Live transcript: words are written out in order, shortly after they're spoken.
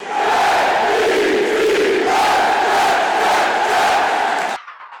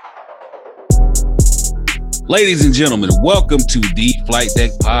Ladies and gentlemen, welcome to the Flight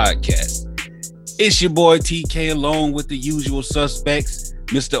Deck Podcast. It's your boy TK along with the usual suspects,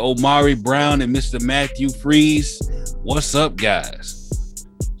 Mr. Omari Brown and Mr. Matthew Freeze. What's up, guys?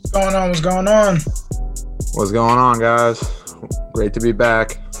 What's going on? What's going on? What's going on, guys? Great to be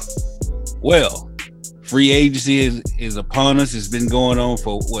back. Well, free agency is upon us. It's been going on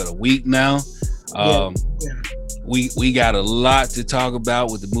for, a week now? We got a lot to talk about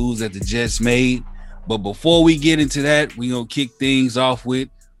with the moves that the Jets made. But before we get into that, we're going to kick things off with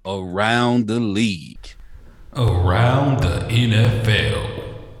Around the League. Around the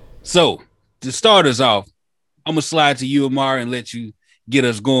NFL. So, to start us off, I'm going to slide to you, Amari, and let you get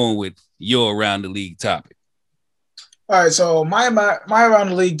us going with your Around the League topic. All right, so my Around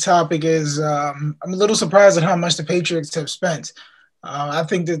the League topic is I'm a little surprised at how much the Patriots have spent. I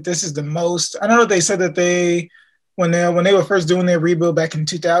think that this is the most – I know that they said that when they were first doing their rebuild back in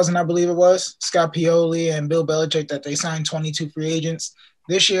 2000, I believe it was, Scott Pioli and Bill Belichick, that they signed 22 free agents.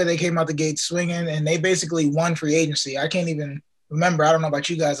 This year they came out the gate swinging, and they basically won free agency. I can't even remember. I don't know about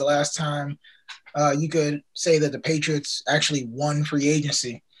you guys the last time you could say that the Patriots actually won free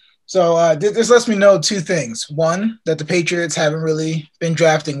agency. So this lets me know two things. One, that the Patriots haven't really been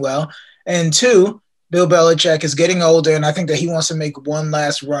drafting well. And two, Bill Belichick is getting older, and I think that he wants to make one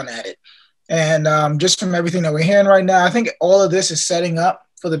last run at it. And just from everything that we're hearing right now, I think all of this is setting up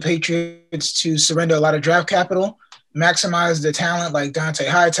for the Patriots to surrender a lot of draft capital, maximize the talent like Dante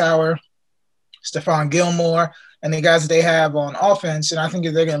Hightower, Stephon Gilmore, and the guys that they have on offense. And I think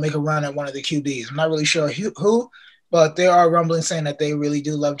that they're going to make a run at one of the QBs. I'm not really sure who, but there are rumblings saying that they really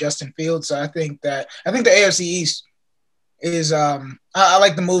do love Justin Fields. So I think the AFC East is I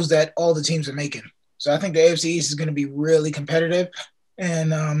like the moves that all the teams are making. So I think the AFC East is going to be really competitive.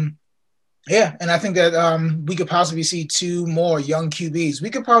 And and I think that we could possibly see two more young QBs.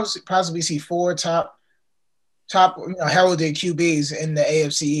 We could possibly see four top heralded QBs in the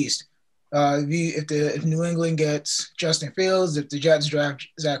AFC East. If New England gets Justin Fields, if the Jets draft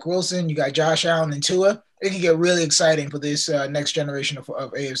Zach Wilson, you got Josh Allen and Tua, it can get really exciting for this next generation of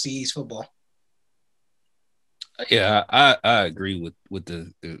AFC East football. Yeah, I agree with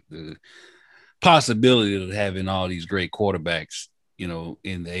the possibility of having all these great quarterbacks,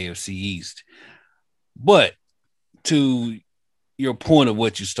 in the AFC East. But to your point of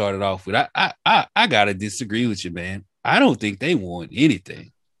what you started off with, I gotta disagree with you, man. I don't think they won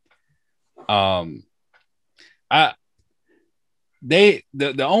anything. The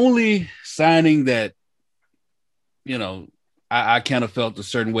only signing that I kind of felt a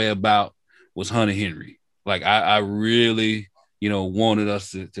certain way about was Hunter Henry. Like I really wanted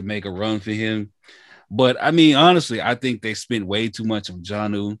us to make a run for him. But I mean, honestly, I think they spent way too much on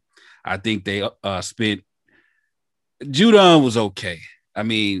Jonnu. I think they spent Judon was okay. I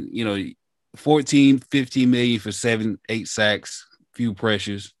mean, 14, 15 million for 7-8 sacks, few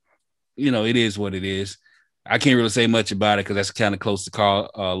pressures. It is what it is. I can't really say much about it because that's kind of close to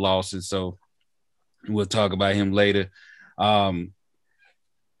Carl Lawson. So we'll talk about him later. I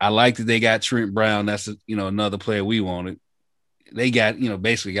like that they got Trent Brown. That's another player we wanted. They got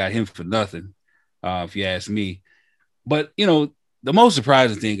basically got him for nothing. If you ask me. But, the most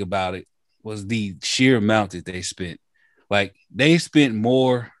surprising thing about it was the sheer amount that they spent. Like, they spent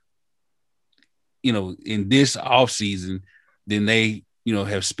more, in this offseason than they,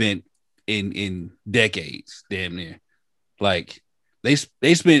 have spent in decades, damn near. Like, they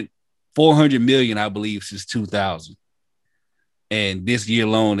spent $400 million, I believe, since 2000. And this year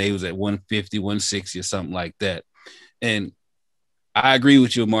alone, they was at 150, 160 or something like that. And I agree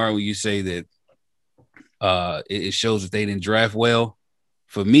with you, Amari, when you say that it shows that they didn't draft well.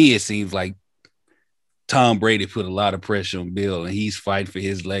 For me, it seems like Tom Brady put a lot of pressure on Bill, and he's fighting for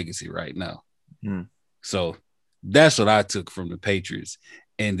his legacy right now. So that's what I took from the Patriots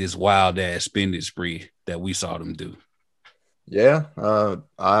and this wild-ass spending spree that we saw them do. Yeah,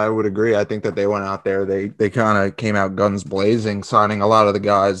 I would agree. I think that they went out there. They kind of came out guns blazing, signing a lot of the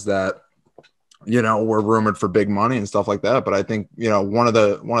guys that were rumored for big money and stuff like that. But I think, one of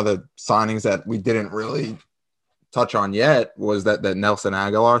the signings that we didn't really touch on yet was that Nelson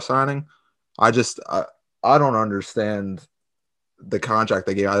Aguilar signing. I don't understand the contract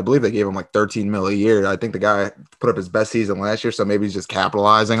they gave. I believe they gave him like $13 million a year. I think the guy put up his best season last year, so maybe he's just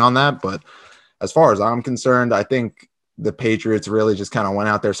capitalizing on that. But as far as I'm concerned, I think the Patriots really just kind of went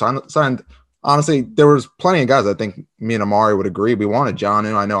out there, signed. Honestly, there was plenty of guys. I think me and Amari would agree. We wanted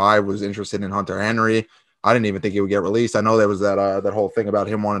Jonnu. I know I was interested in Hunter Henry. I didn't even think he would get released. I know there was that whole thing about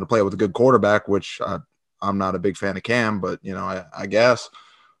him wanting to play with a good quarterback, which I'm not a big fan of Cam, but I guess.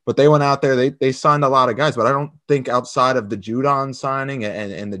 But they went out there. They signed a lot of guys, but I don't think outside of the Judon signing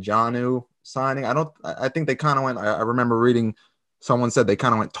and the Jonnu signing. I think they kind of went. I remember reading someone said they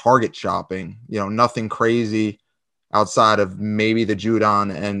kind of went target shopping. Nothing crazy outside of maybe the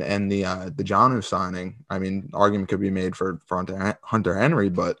Judon and the Jonnu signing. I mean, argument could be made for Hunter Henry,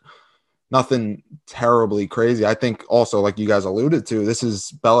 but nothing terribly crazy. I think also, like you guys alluded to, this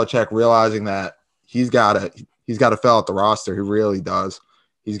is Belichick realizing that he's got to fill out the roster. He really does.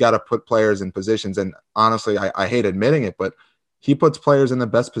 He's got to put players in positions. And honestly, I hate admitting it, but he puts players in the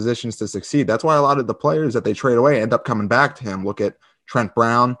best positions to succeed. That's why a lot of the players that they trade away end up coming back to him. Look at Trent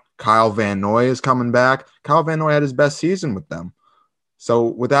Brown. Kyle Van Noy is coming back. Kyle Van Noy had his best season with them. So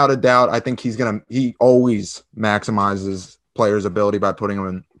without a doubt, I think he always maximizes players' ability by putting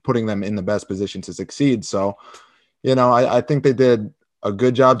them in the best position to succeed. So, I think they did a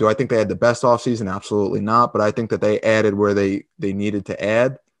good job. Do I think they had the best offseason? Absolutely not. But I think that they added where they needed to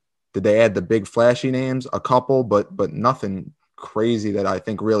add. Did they add the big flashy names? A couple, but nothing crazy that I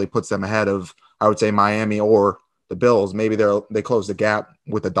think really puts them ahead of, I would say, Miami or the Bills. Maybe they close the gap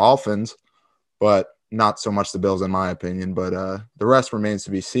with the Dolphins, but not so much the Bills in my opinion. But the rest remains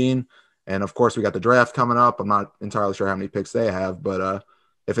to be seen. And of course, we got the draft coming up. I'm not entirely sure how many picks they have, but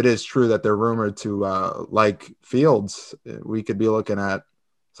if it is true that they're rumored to like Fields, we could be looking at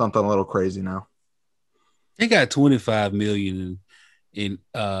something a little crazy now. They got $25 million in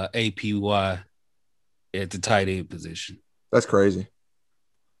APY at the tight end position. That's crazy.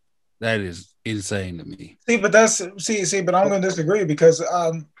 That is insane to me. But I'm going to disagree because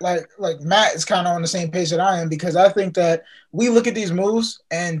like Matt is kind of on the same page that I am, because I think that we look at these moves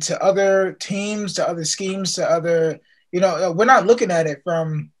and to other teams, to other schemes, to other, we're not looking at it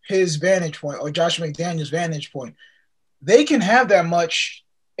from his vantage point or Josh McDaniel's vantage point. They can have that much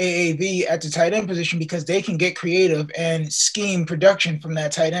AAV at the tight end position because they can get creative and scheme production from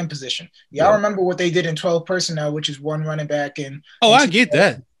that tight end position. Y'all remember what they did in 12 personnel, which is one running back and I get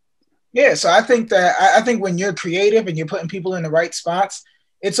that. Yeah, so I think when you're creative and you're putting people in the right spots,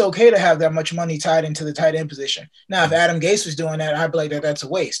 it's okay to have that much money tied into the tight end position. Now, if Adam Gase was doing that, I'd be like that's a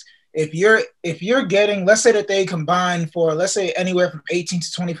waste. If you're getting, let's say that they combine for, let's say, anywhere from 18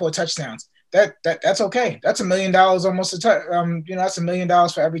 to 24 touchdowns, that's okay. That's $1 million almost that's $1 million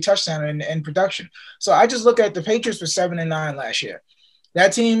for every touchdown in production. So I just look at the Patriots were 7-9 last year.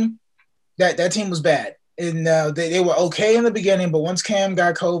 That team was bad. And they were okay in the beginning, but once Cam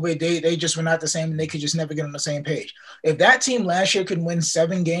got COVID, they just were not the same, and they could just never get on the same page. If that team last year could win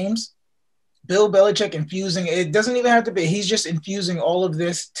 7 games, Bill Belichick infusing, it doesn't even have to be, he's just infusing all of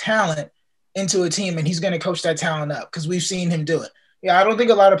this talent into a team, and he's going to coach that talent up because we've seen him do it. Yeah, I don't think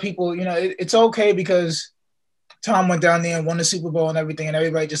a lot of people, it's okay because Tom went down there and won the Super Bowl and everything, and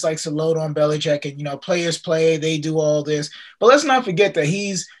everybody just likes to load on Belichick and, players play, they do all this. But let's not forget that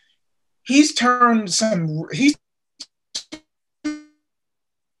he's turned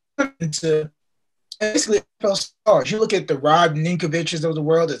into basically stars. You look at the Rob Ninkoviches of the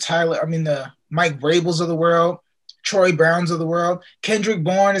world, the Mike Vrabels of the world, Troy Browns of the world. Kendrick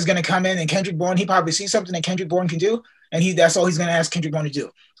Bourne is going to come in, and Kendrick Bourne, he probably sees something that Kendrick Bourne can do, and that's all he's going to ask Kendrick Bourne to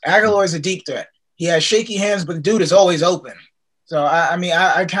do. Aguilar is a deep threat. He has shaky hands, but the dude is always open. So,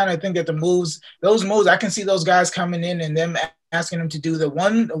 I kind of think that those moves, I can see those guys coming in and them asking them to do the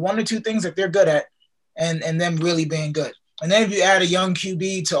one or two things that they're good at and them really being good. And then if you add a young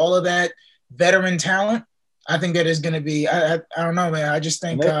QB to all of that veteran talent, I think that is going to be, I don't know, man. I just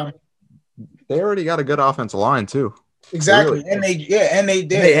think they already got a good offensive line too. Exactly. Really. And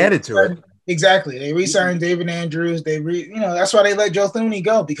they added to it. Exactly. They re-signed David Andrews. That's why they let Joe Thuney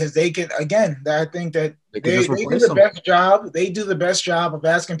go, because they can, again, I think that they do the best job. They do the best job of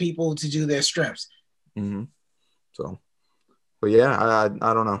asking people to do their strengths. Mm-hmm. So, but yeah,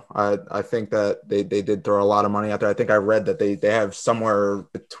 I don't know. I think that they did throw a lot of money out there. I think I read that they have somewhere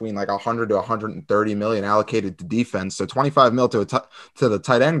between like 100 to 130 million allocated to defense. So 25 mil to the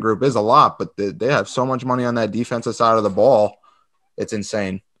tight end group is a lot, but they have so much money on that defensive side of the ball. It's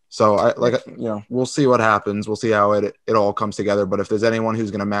insane. So we'll see what happens. We'll see how it all comes together. But if there's anyone who's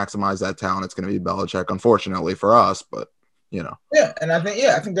going to maximize that talent, it's going to be Belichick, unfortunately for us, but Yeah. And I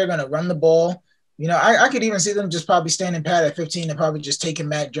think they're going to run the ball. I could even see them just probably standing pat at 15 and probably just taking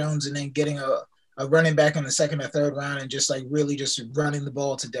Mac Jones and then getting a running back in the second or third round and just like really just running the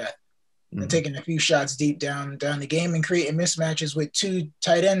ball to death and taking a few shots deep down the game and creating mismatches with two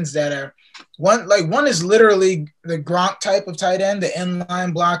tight ends that are one is literally the Gronk type of tight end, the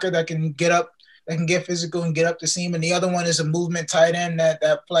inline blocker that can get up, that can get physical and get up the seam. And the other one is a movement tight end that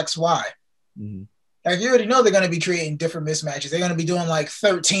flex Y. Mm-hmm. Like you already know they're going to be creating different mismatches. They're going to be doing like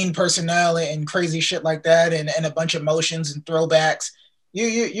 13 personnel and crazy shit like that and a bunch of motions and throwbacks.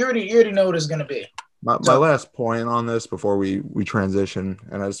 You already know what it's going to be. My last point on this before we transition,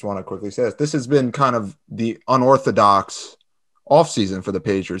 and I just want to quickly say this has been kind of the unorthodox offseason for the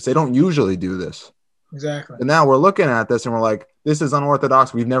Patriots. They don't usually do this. Exactly. And now we're looking at this and we're like, this is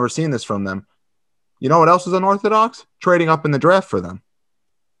unorthodox. We've never seen this from them. You know what else is unorthodox? Trading up in the draft for them.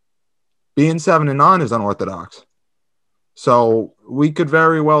 Being 7-9 is unorthodox. So we could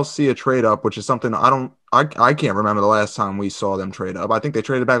very well see a trade up, which is something I can't remember the last time we saw them trade up. I think they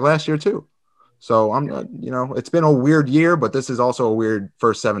traded back last year too. So it's been a weird year, but this is also a weird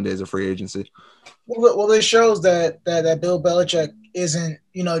first 7 days of free agency. Well, this shows that Bill Belichick isn't,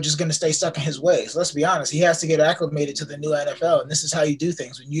 just going to stay stuck in his ways. Let's be honest. He has to get acclimated to the new NFL, and this is how you do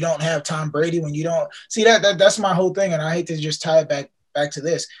things. When you don't have Tom Brady, when you don't see that's my whole thing, and I hate to just tie it back to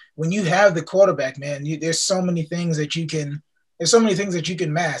this. When you have the quarterback, man, there's so many things that you can. There's so many things that you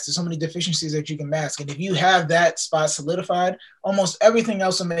can mask. There's so many deficiencies that you can mask. And if you have that spot solidified, almost everything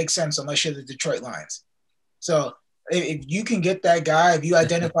else will make sense unless you're the Detroit Lions. So if you can get that guy, if you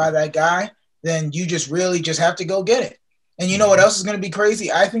identify that guy, then you just really just have to go get it. And you know what else is going to be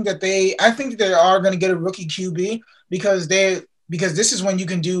crazy? I think that they are going to get a rookie QB because this is when you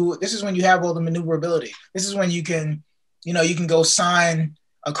have all the maneuverability. This is when you can go sign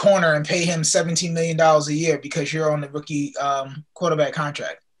a corner and pay him $17 million a year because you're on the rookie quarterback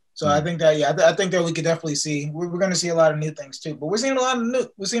contract. So I think that, I think that we could definitely see, we're going to see a lot of new things too, but we're seeing a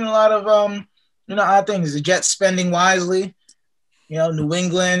lot of odd things. The Jets spending wisely, New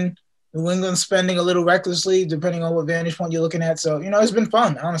England spending a little recklessly, depending on what vantage point you're looking at. So, it's been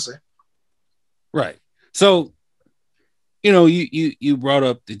fun, honestly. Right. So, you brought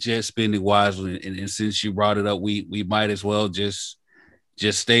up the Jets spending wisely, and since you brought it up, we might as well just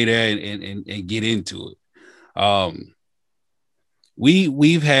stay there and get into it.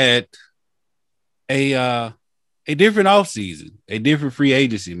 We've had a different offseason, a different free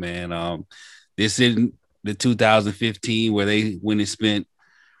agency, man. This isn't the 2015 where they went and spent,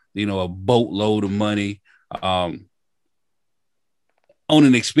 a boatload of money on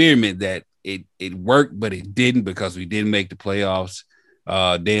an experiment that it worked, but it didn't because we didn't make the playoffs.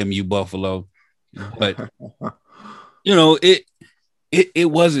 Damn you, Buffalo. But it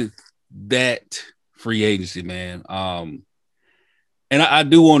wasn't that free agency, man. And I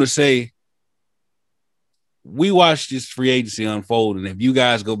do want to say, we watched this free agency unfold, and if you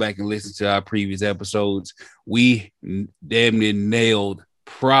guys go back and listen to our previous episodes, we damn near nailed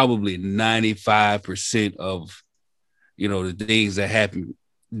probably 95% of, the things that happened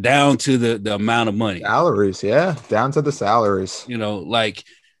down to the amount of money. Salaries, yeah, down to the salaries. Like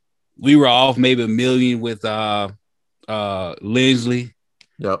we were off maybe $1 million with Lindsley.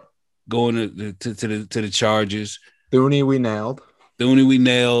 Yep. Going to the Chargers. Thuney we nailed.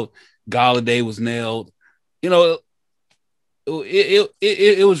 Galladay was nailed. It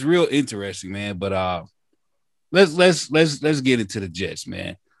was real interesting, man. But let's get into the Jets,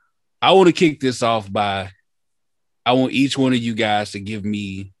 man. I want to kick this off by, I want each one of you guys to give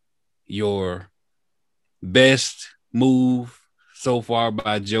me your best move so far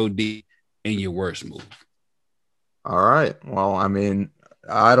by Joe D and your worst move. All right. Well, I mean,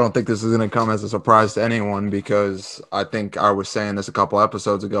 I don't think this is going to come as a surprise to anyone because I think I was saying this a couple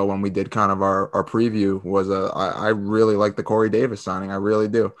episodes ago when we did kind of our preview was I really like the Corey Davis signing. I really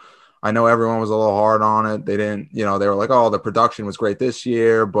do. I know everyone was a little hard on it. They didn't, they were like, oh, the production was great this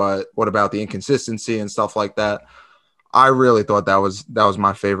year, but what about the inconsistency and stuff like that? I really thought that was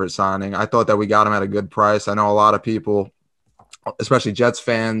my favorite signing. I thought that we got him at a good price. I know a lot of people, especially Jets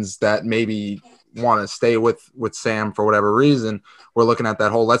fans that maybe want to stay with Sam for whatever reason. We're looking at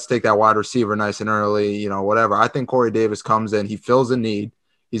that whole, let's take that wide receiver nice and early, whatever. I think Corey Davis comes in, he fills a need.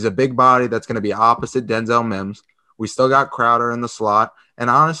 He's a big body that's going to be opposite Denzel Mims. We still got Crowder in the slot. And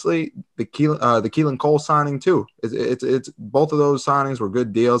honestly, the Keelan Cole signing too. It's both of those signings were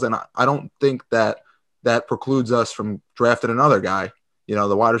good deals. And I don't think that precludes us from drafting another guy.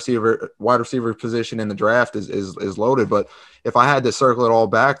 The wide receiver position in the draft is loaded. But if I had to circle it all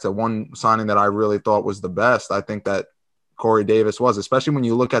back to one signing that I really thought was the best, I think that Corey Davis was, especially when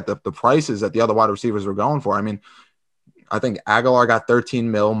you look at the prices that the other wide receivers were going for. I mean, I think Aguilar got 13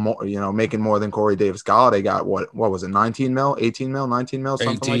 mil, more, making more than Corey Davis. Galladay got what was it, 19 mil, 18 mil, 19 mil,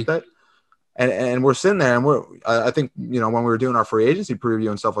 something 18. Like that. And we're sitting there, and I think, when we were doing our free agency preview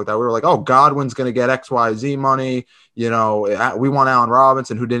and stuff like that, we were like, oh, Godwin's going to get XYZ money. We want Allen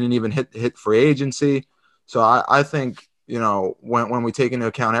Robinson, who didn't even hit free agency. So I think, when we take into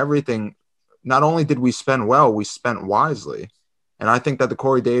account everything, not only did we spend well, we spent wisely. And I think that the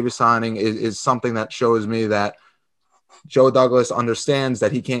Corey Davis signing is something that shows me that Joe Douglas understands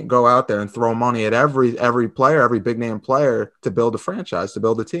that he can't go out there and throw money at every player, every big name player to build a franchise, to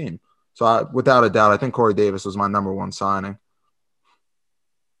build a team. So without a doubt, I think Corey Davis was my number one signing.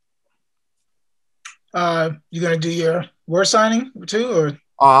 You gonna do your worst signing too, or?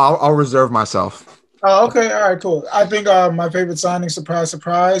 I'll reserve myself. Oh, okay. All right, cool. I think my favorite signing, surprise,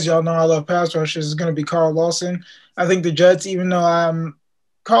 surprise. Y'all know I love pass rushers. Is going to be Carl Lawson. I think the Jets, even though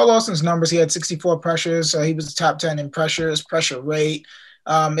Carl Lawson's numbers, he had 64 pressures. He was top 10 in pressures, pressure rate.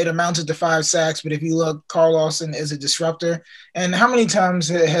 It amounted to 5 sacks. But if you look, Carl Lawson is a disruptor. And how many times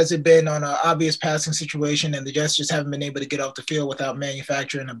has it been on an obvious passing situation and the Jets just haven't been able to get off the field without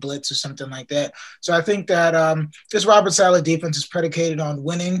manufacturing a blitz or something like that? So I think that this Robert Saleh defense is predicated on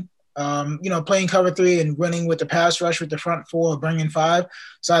winning. Playing cover 3 and running with the pass rush with the front 4, bringing 5.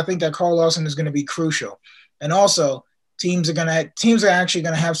 So I think that Carl Lawson is going to be crucial. And also, teams are actually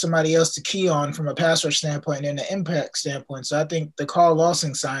going to have somebody else to key on from a pass rush standpoint and an impact standpoint. So I think the Carl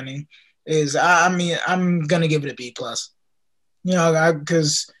Lawson signing is, I'm going to give it a B+.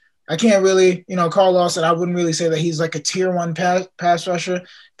 Because I can't really, Carl Lawson, I wouldn't really say that he's like a tier 1 pass rusher,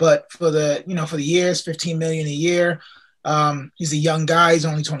 but for the years, $15 million a year. He's a young guy. He's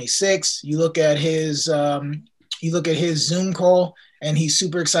only 26. You look at his Zoom call, and he's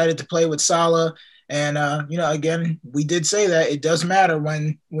super excited to play with Saleh. And again, we did say that it does matter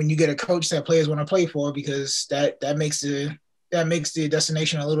when you get a coach that players want to play for, because that makes the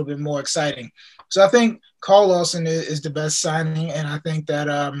destination a little bit more exciting. So I think Carl Lawson is the best signing, and I think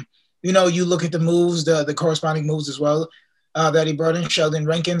that you look at the moves, the corresponding moves as well that he brought in. Sheldon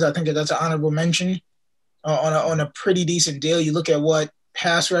Rankins, I think that's an honorable mention. On a pretty decent deal. You look at what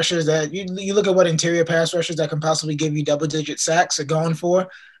pass rushers that you look at what interior pass rushers that can possibly give you double-digit sacks are going for.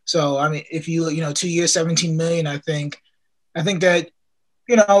 So I mean, if 2 years, $17 million, I think that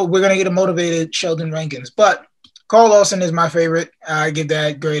we're gonna get a motivated Sheldon Rankins. But Carl Lawson is my favorite. I give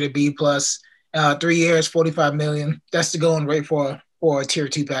that grade a B+. 3 years, $45 million. That's the going rate for a tier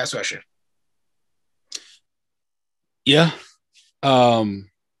 2 pass rusher. Yeah.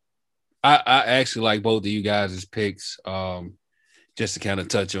 I actually like both of you guys' picks. Just to kind of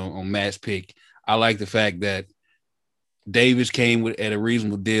touch on Matt's pick, I like the fact that Davis came at a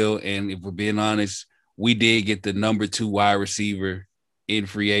reasonable deal, and if we're being honest, we did get the number 2 wide receiver in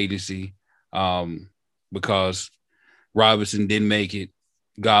free agency because Robinson didn't make it,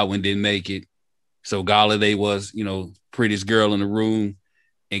 Godwin didn't make it, so Golladay was prettiest girl in the room,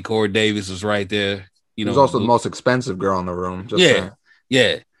 and Corey Davis was right there. He was also the most expensive girl in the room.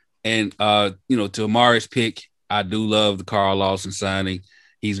 Yeah. And, to Amari's pick, I do love the Carl Lawson signing.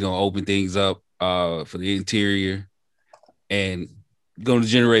 He's going to open things up for the interior and going to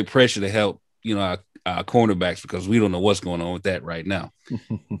generate pressure to help, our cornerbacks, because we don't know what's going on with that right now.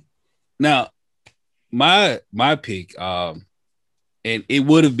 Now, my pick, and it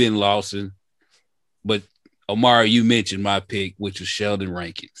would have been Lawson, but Omari, you mentioned my pick, which was Sheldon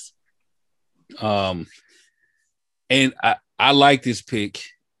Rankins. And I like this pick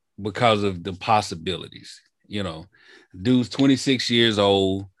because of the possibilities. Dude's 26 years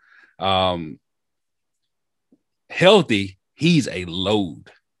old, healthy. He's a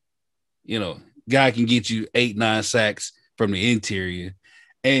load. Guy can get you 8-9 sacks from the interior,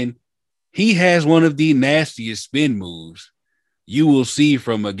 and he has one of the nastiest spin moves you will see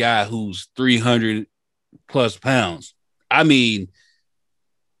from a guy who's 300 plus pounds. I mean,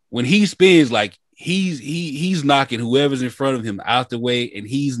 when he spins, like he's knocking whoever's in front of him out the way, and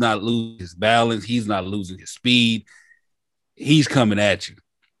he's not losing his balance. He's not losing his speed. He's coming at you.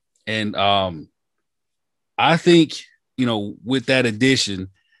 And I think, with that addition,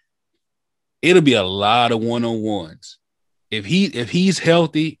 it'll be a lot of one-on-ones. If he's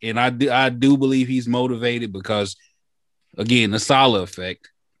healthy, and I do believe he's motivated because, again, the Saleh effect.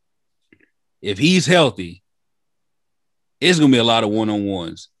 If he's healthy, it's going to be a lot of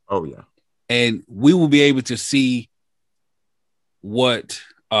one-on-ones. Oh, yeah. And we will be able to see what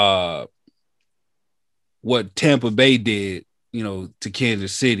Tampa Bay did, to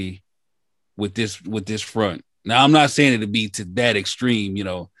Kansas City with this front. Now, I'm not saying it'll be to that extreme,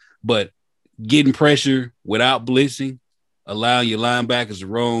 but getting pressure without blitzing, allowing your linebackers to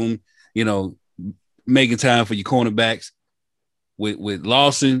roam, making time for your cornerbacks with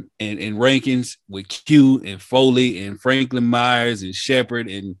Lawson and Rankins, with Q and Foley and Franklin Myers and Shepard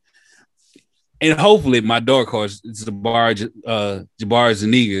and hopefully my dark horse is Jabbar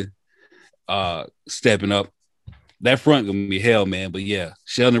Zuniga stepping up. That front gonna be hell, man. But yeah,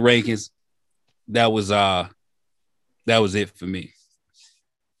 Sheldon Rankins, that was it for me.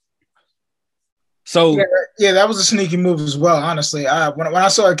 So yeah, that was a sneaky move as well. Honestly, when I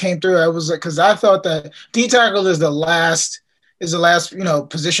saw it came through, I was like, because I thought that D tackle is the last is the last,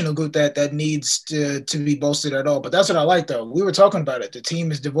 positional group that needs to be bolstered at all. But that's what I like, though. We were talking about it. The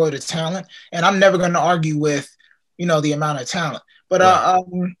team is devoid of talent, and I'm never going to argue with, the amount of talent. But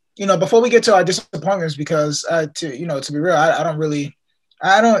Right. before we get to our disappointments, because to be real, I don't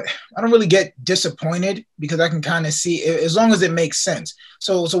really get disappointed because I can kind of see as long as it makes sense.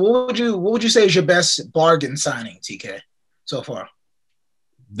 So what would you say is your best bargain signing, TK, so far?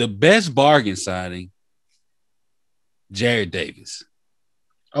 The best bargain signing, Jared Davis.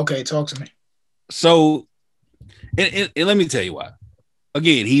 Okay, talk to me. So, and let me tell you why.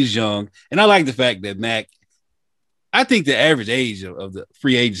 Again, he's young, and I like the fact that Mac. I think the average age of the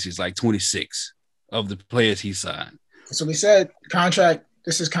free agency is like 26 of the players he signed. So we said contract.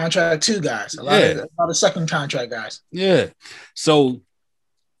 This is contract 2 guys. A lot of second contract guys. Yeah. So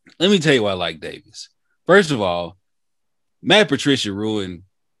let me tell you why I like Davis. First of all, Matt Patricia ruined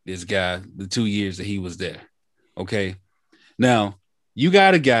this guy the 2 years that he was there. Okay. Now, you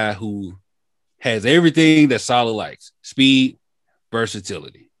got a guy who has everything that Saleh likes: speed,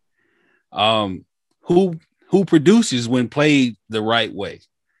 versatility. Who produces when played the right way.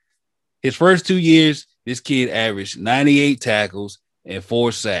 His first 2 years, this kid averaged 98 tackles and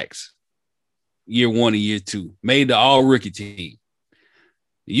 4 sacks. Year 1 and year 2. Made the all-rookie team.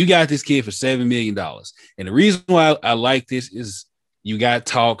 You got this kid for $7 million. And the reason why I like this is you got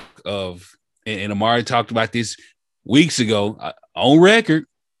talk of, and Amari talked about this weeks ago on record,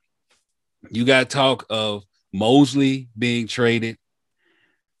 you got talk of Mosley being traded.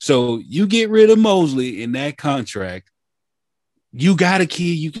 So you get rid of Mosley in that contract, you got a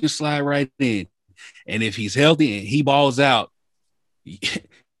kid you can slide right in. And if he's healthy and he balls out,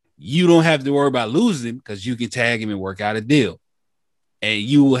 you don't have to worry about losing him because you can tag him and work out a deal. And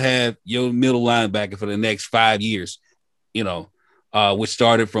you will have your middle linebacker for the next 5 years, which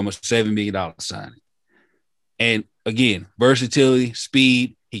started from a $7 million signing. And again, versatility,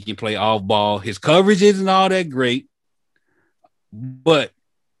 speed, he can play off ball. His coverage isn't all that great, but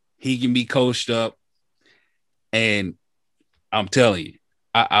he can be coached up. And I'm telling you,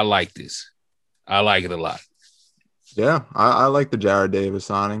 I like this. I like it a lot. Yeah, I like the Jared Davis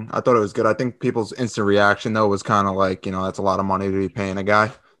signing. I thought it was good. I think people's instant reaction, though, was kind of like, that's a lot of money to be paying a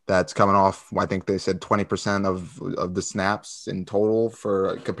guy that's coming off, I think they said 20% of the snaps in total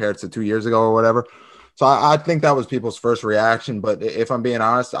for compared to 2 years ago or whatever. So I think that was people's first reaction. But if I'm being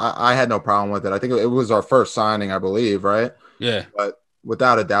honest, I had no problem with it. I think it was our first signing, I believe, right? Yeah. But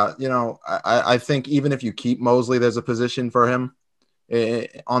without a doubt, I think even if you keep Mosley, there's a position for him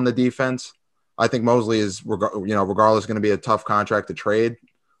on the defense. I think Mosley is, regardless, going to be a tough contract to trade.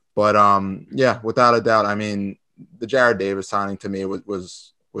 But, yeah, without a doubt, I mean, the Jared Davis signing to me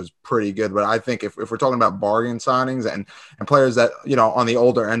was pretty good. But I think if we're talking about bargain signings and players that, on the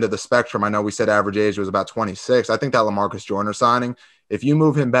older end of the spectrum, I know we said average age was about 26. I think that LaMarcus Joyner signing, if you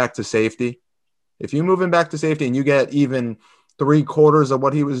move him back to safety and you get even 3/4 of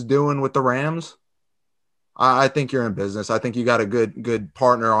what he was doing with the Rams, I think you're in business. I think you got a good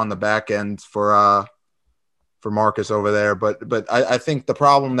partner on the back end for Marcus over there. But I think the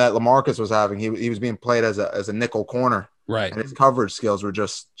problem that LaMarcus was having, he was being played as a nickel corner, right? And his coverage skills were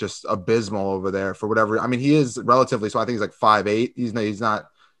just abysmal over there for whatever. I mean, he is relatively, so I think he's like 5'8". He's not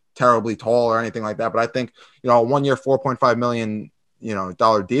terribly tall or anything like that. But I think a 1 year $4.5 million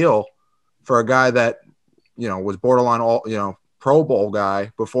dollar deal for a guy that was borderline all Pro Bowl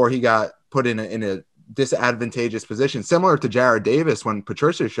guy before he got put in a disadvantageous position, similar to Jared Davis when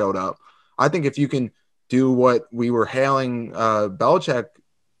Patricia showed up. I think if you can do what we were hailing Belichick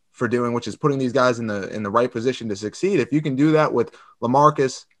for doing, which is putting these guys in the right position to succeed, if you can do that with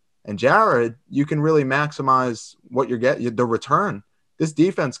LaMarcus and Jared, you can really maximize what you're getting, the return. This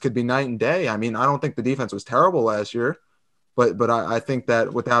defense could be night and day. I mean, I don't think the defense was terrible last year, but I think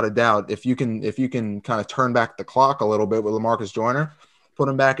that without a doubt, if you can kind of turn back the clock a little bit with LaMarcus Joyner, put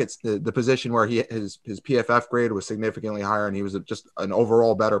him back at the position where his PFF grade was significantly higher and he was just an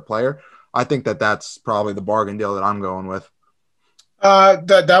overall better player, I think that's probably the bargain deal that I'm going with.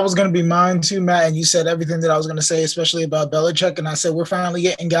 That was going to be mine too, Matt. And you said everything that I was going to say, especially about Belichick. And I said, we're finally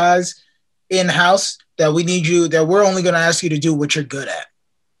getting guys in-house that we're only going to ask you to do what you're good at.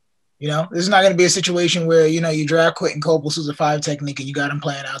 This is not going to be a situation where, you draft Quentin Coples, who's a 5 technique, and you got him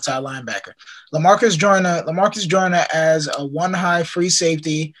playing outside linebacker. LaMarcus Joyner as a 1-high free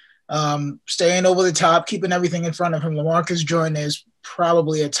safety, staying over the top, keeping everything in front of him. LaMarcus Joyner is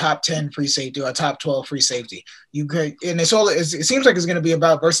probably a top 10 free safety or a top 12 free safety. It seems like it's going to be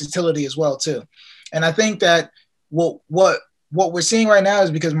about versatility as well too. And I think that what we're seeing right now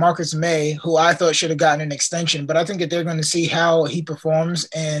is because Marcus May, who I thought should have gotten an extension, but I think that they're going to see how he performs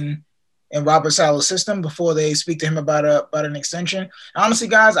in in Robert Sala's system before they speak to him about an extension. Honestly,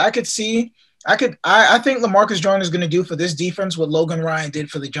 guys, I think LaMarcus Joyner is going to do for this defense what Logan Ryan did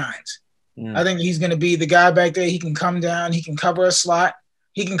for the Giants. I think he's going to be the guy back there. He can come down. He can cover a slot.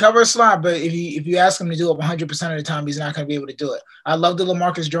 But if you ask him to do it 100% of the time, he's not going to be able to do it. I love the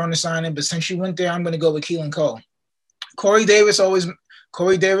LaMarcus Joyner signing, but since you went there, I'm going to go with Keelan Cole. Corey Davis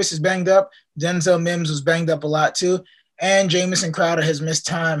is banged up. Denzel Mims was banged up a lot too. And Jamison Crowder has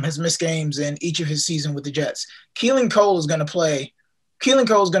missed games in each of his seasons with the Jets. Keelan Cole is going to play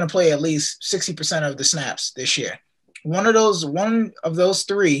at least 60% of the snaps this year. One of those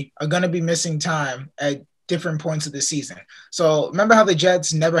three are going to be missing time at different points of the season. So remember how the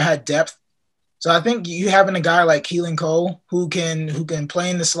Jets never had depth? So I think you having a guy like Keelan Cole who can play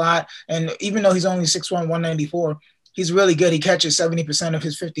in the slot, and even though he's only 6'1", 194, he's really good. He catches 70% of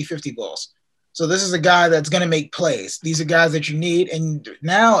his 50-50 balls. So this is a guy that's going to make plays. These are guys that you need. And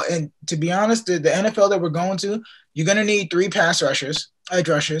now, and to be honest, the NFL that we're going to, you're going to need 3 edge rushers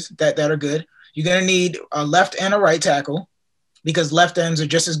that are good. You're going to need a left and a right tackle because left ends are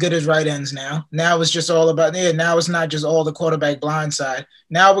just as good as right ends now. Now it's just all about now it's not just all the quarterback blind side.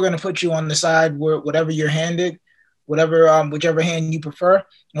 Now we're going to put you on the side where whatever you're handed, whichever hand you prefer,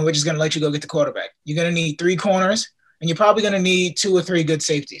 and we're just going to let you go get the quarterback. You're going to need 3 corners, and you're probably going to need 2 or 3 good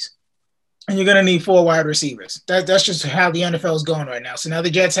safeties. And you're going to need 4 wide receivers. That's just how the NFL is going right now. So now the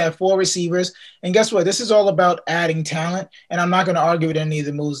Jets have 4 receivers. And guess what? This is all about adding talent. And I'm not going to argue with any of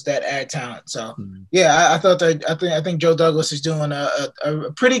the moves that add talent. So, yeah, I think Joe Douglas is doing a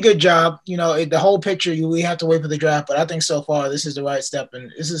pretty good job. You know, the whole picture, we have to wait for the draft. But I think so far this is the right step.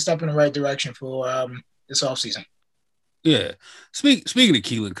 And this is a step in the right direction for this offseason. Yeah. Speaking of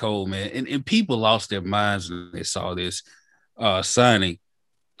Keelan Cole, man, and people lost their minds when they saw this signing.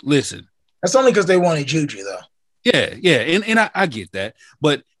 Listen. That's only because they wanted Juju, though. Yeah, and I get that.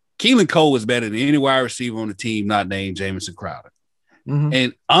 But Keelan Cole was better than any wide receiver on the team not named Jamison Crowder. Mm-hmm.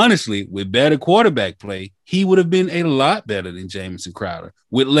 And honestly, with better quarterback play, he would have been a lot better than Jamison Crowder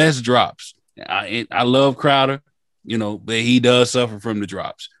with less drops. I love Crowder, you know, but he does suffer from the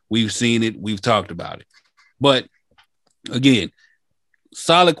drops. We've seen it. We've talked about it. But, again,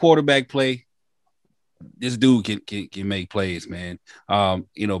 solid quarterback play. This dude can make plays, man.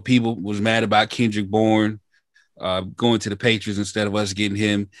 You know, people was mad about Kendrick Bourne going to the Patriots instead of us getting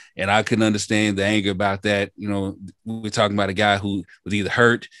him, and I couldn't understand the anger about that. You know, we're talking about a guy who was either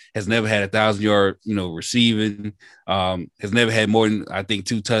hurt, has never had 1,000-yard, receiving, has never had more than I think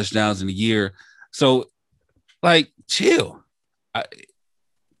 2 touchdowns in a year. So, like, chill.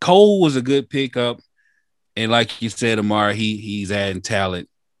 Cole was a good pickup, and like you said, Amar, he's adding talent,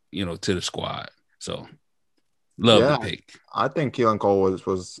 to the squad. So, love the pick. I think Keelan Cole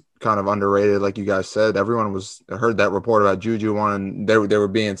was kind of underrated, like you guys said. Everyone heard that report about Juju wanting there were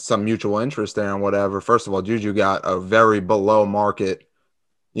being some mutual interest there and whatever. First of all, Juju got a very below market,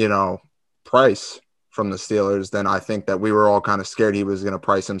 price from the Steelers. Then I think that we were all kind of scared he was going to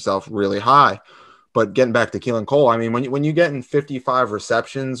price himself really high. But getting back to Keelan Cole, I mean, when you get in 55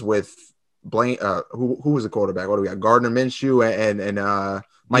 receptions with Blaine, who was the quarterback? What do we got? Gardner Minshew and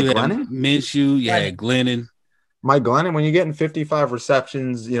Mike Glennon? Minshew, Glennon. Mike Glennon, when you get in 55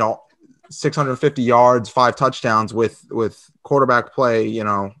 receptions, 650 yards, 5 touchdowns with quarterback play,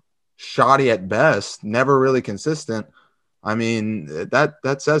 shoddy at best, never really consistent. I mean,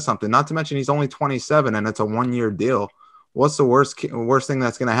 that says something. Not to mention he's only 27 and it's a 1-year deal. What's the worst thing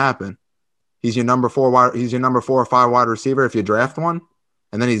that's going to happen? He's your number 4 or 5 wide receiver if you draft one,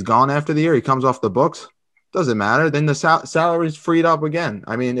 and then he's gone after the year. He comes off the books. Doesn't matter. Then the salary's freed up again.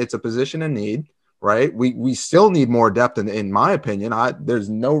 I mean, it's a position in need, right? We still need more depth, in my opinion. There's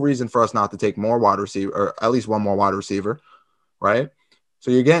no reason for us not to take more wide receiver, or at least one more wide receiver, right?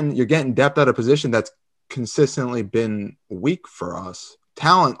 So you're getting depth at a position that's consistently been weak for us.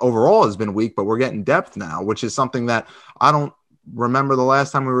 Talent overall has been weak, but we're getting depth now, which is something that I don't remember the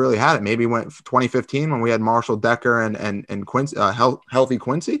last time we really had it. Maybe went 2015 when we had Marshall Decker and Quincy, healthy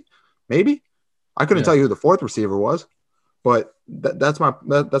Quincy, maybe. I couldn't tell you who the 4th receiver was, but that's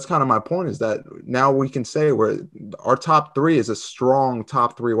kind of my point, is that now we can say our top 3 is a strong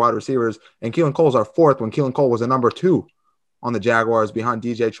top 3 wide receivers, and Keelan Cole's our 4th when Keelan Cole was a number 2 on the Jaguars behind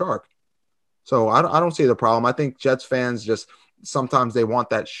DJ Chark. So I don't see the problem. I think Jets fans just sometimes they want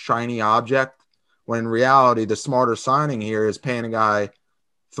that shiny object, when in reality the smarter signing here is paying a guy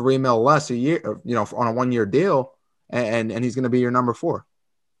 $3 million less a year, on a 1-year deal, and he's going to be your number 4.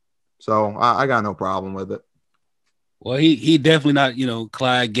 So I got no problem with it. Well, he definitely not,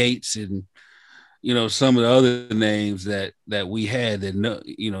 Clyde Gates and, some of the other names that we had that,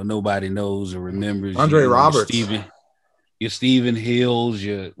 nobody knows or remembers. Andre Roberts. Your Stephen Hills,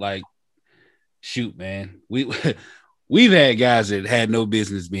 your shoot, man, we've had guys that had no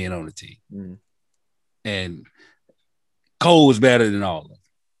business being on the team, and Cole was better than all of them.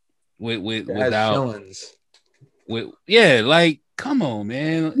 Without Shillings. Like, come on,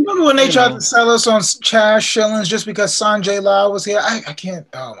 man. Remember when they tried to sell us on Chaz Shillings just because Sanjay Lal was here? I can't.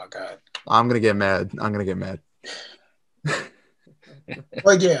 Oh my god. I'm gonna get mad.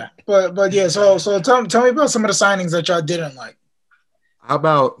 But yeah. So tell me about some of the signings that y'all didn't like. How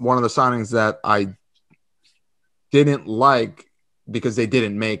about one of the signings that I didn't like because they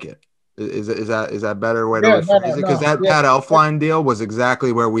didn't make it? Is that better way to rephrase it? Because that Pat Elflein deal was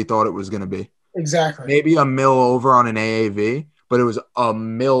exactly where we thought it was going to be. Exactly. Maybe a mil over on an AAV, but it was a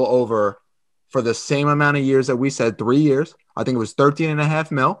mil over for the same amount of years that we said, 3 years. I think it was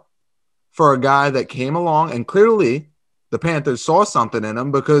 13.5 mil for a guy that came along, and clearly the Panthers saw something in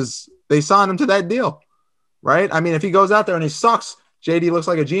him because they signed him to that deal, right? I mean, if he goes out there and he sucks, JD looks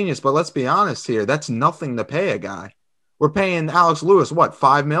like a genius, but let's be honest here. That's nothing to pay a guy. We're paying Alex Lewis, what,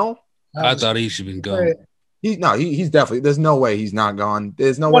 5 mil? I thought he should have been gone. He's definitely, there's no way he's not gone.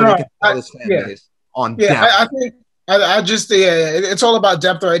 There's no way they can tell this fan base on depth. I think it's all about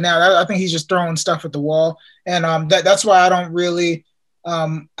depth right now. I think he's just throwing stuff at the wall. And that's why I don't really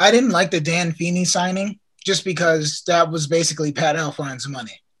I didn't like the Dan Feeney signing just because that was basically Pat Elflein's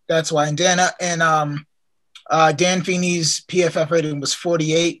money. That's why. And Dan Feeney's PFF rating was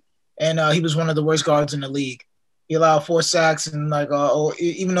 48, and he was one of the worst guards in the league. He allowed 4 sacks, and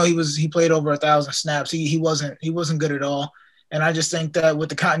even though he played over 1,000 snaps, he wasn't good at all. And I just think that with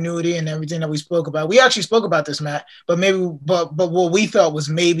the continuity and everything that we spoke about, we actually spoke about this, Matt. But what we felt was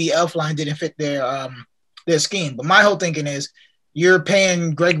maybe Elflein didn't fit their scheme. But my whole thinking is, you're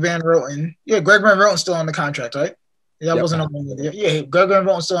paying Greg Van Roten. Yeah, Greg Van Roten's still on the contract, right? That wasn't on there. Yeah, Greg Van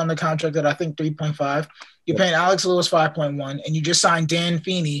Roten's still on the contract at I think 3.5. You're paying Alex Lewis 5.1, and you just signed Dan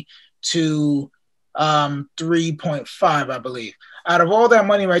Feeney to 3.5, I believe. Out of all that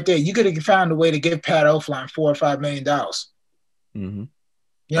money right there, you could have found a way to give Pat Elflein $4 or $5 million. Mm-hmm.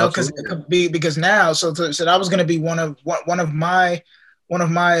 You know, because it could be now. So that was going to be one of my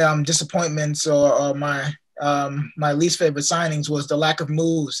disappointments or my least favorite signings was the lack of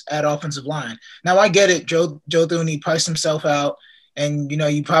moves at offensive line. Now I get it. Joe Thuney priced himself out, and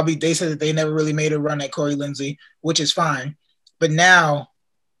they said that they never really made a run at Corey Lindsey, which is fine. But now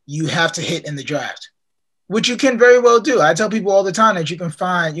you have to hit in the draft, which you can very well do. I tell people all the time that you can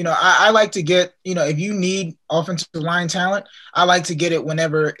find, I like to get, if you need offensive line talent, I like to get it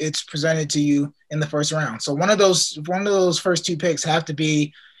whenever it's presented to you in the first round. So one of those first 2 picks have to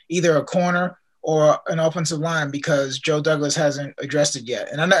be either a corner or an offensive line because Joe Douglas hasn't addressed it yet.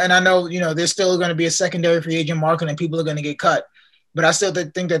 And I know, there's still going to be a secondary free agent market and people are going to get cut. But I still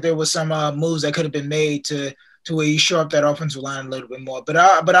think that there was some moves that could have been made to where you shore up that offensive line a little bit more. But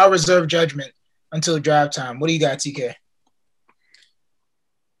I'll reserve judgment until draft time. What do you got, TK?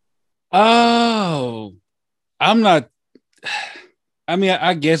 Oh, I'm not. I mean,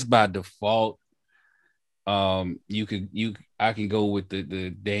 I guess by default, I can go with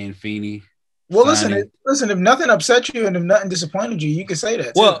the Dan Feeney. Well, listen. If nothing upset you and if nothing disappointed you, you can say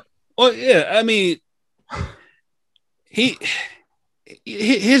that. Well, yeah. I mean,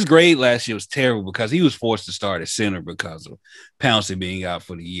 his grade last year was terrible because he was forced to start at center because of Pouncey being out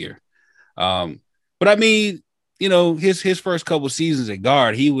for the year. But I mean, his first couple of seasons at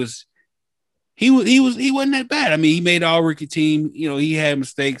guard, he wasn't that bad. I mean, he made all rookie team. He had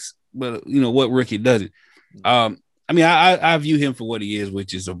mistakes, but what rookie doesn't? I mean, I view him for what he is,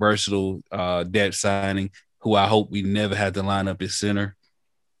 which is a versatile depth signing who I hope we never have to line up at center.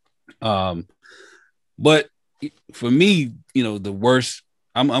 But for me, the worst,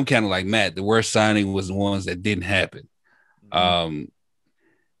 I'm kind of like Matt, the worst signing was the ones that didn't happen. And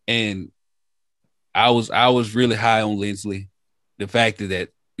I was really high on Lindsley. The fact that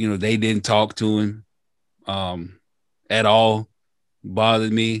they didn't talk to him at all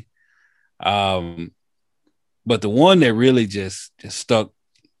bothered me. But the one that really just stuck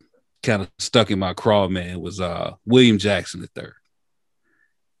in my craw, man, was William Jackson III.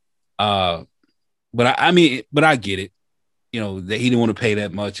 But I get it. That he didn't want to pay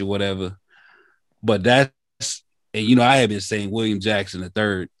that much or whatever. But I have been saying William Jackson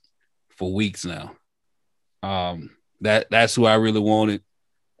III for weeks now. That's who I really wanted.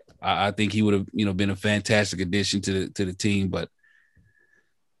 I think he would have, been a fantastic addition to the team. But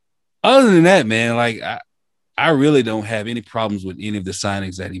other than that, man, like I really don't have any problems with any of the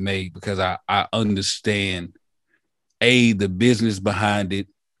signings that he made because I understand A, the business behind it,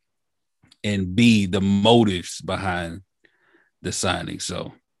 and B, the motives behind the signing.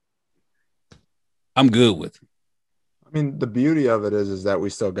 So I'm good with him. I mean, the beauty of it is that we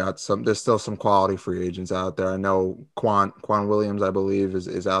still got there's still some quality free agents out there. I know Quan Williams, I believe,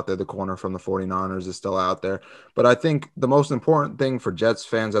 is out there. The corner from the 49ers is still out there. But I think the most important thing for Jets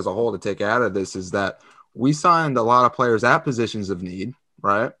fans as a whole to take out of this is that we signed a lot of players at positions of need,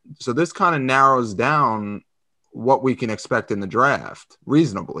 right? So this kind of narrows down what we can expect in the draft,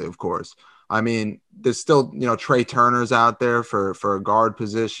 reasonably, of course. I mean, there's still, Trey Turner's out there for a guard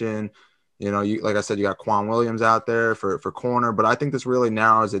position. Like I said, you got Quan Williams out there for corner, but I think this really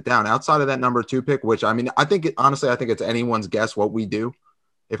narrows it down. Outside of that number 2 pick, which I mean, honestly, I think it's anyone's guess what we do.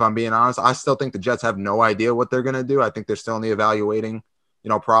 If I'm being honest, I still think the Jets have no idea what they're going to do. I think they're still in the evaluating,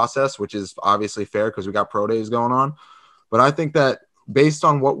 process, which is obviously fair because we got pro days going on. But I think that based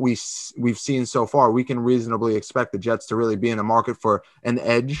on what we've seen so far, we can reasonably expect the Jets to really be in the market for an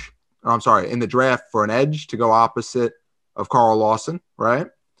edge. In the draft for an edge to go opposite of Carl Lawson, right?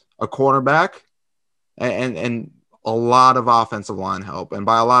 A cornerback, and a lot of offensive line help. And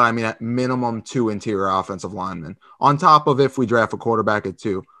by a lot, I mean at minimum 2 interior offensive linemen. On top of if we draft a quarterback at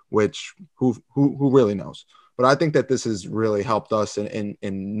 2, which who really knows. But I think that this has really helped us in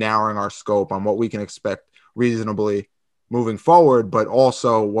narrowing our scope on what we can expect reasonably moving forward, but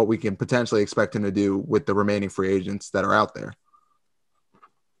also what we can potentially expect him to do with the remaining free agents that are out there.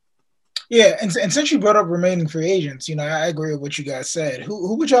 Yeah, and since you brought up remaining free agents, I agree with what you guys said.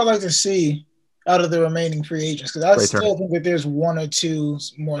 Who would y'all like to see out of the remaining free agents? Because I still think that there's 1 or 2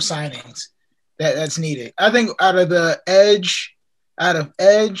 more signings that's needed. I think out of edge,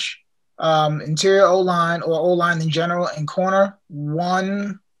 interior O-line or O-line in general and corner,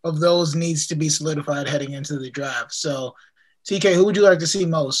 one of those needs to be solidified heading into the draft. So, TK, who would you like to see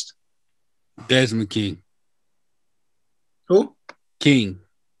most? Desmond King. Who? King.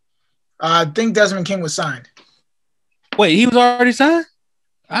 I think Desmond King was signed. Wait, he was already signed?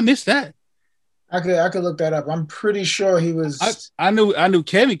 I missed that. I could look that up. I'm pretty sure he was. I knew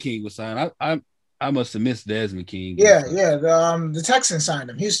Kevin King was signed. I must have missed Desmond King. Yeah. The Texans signed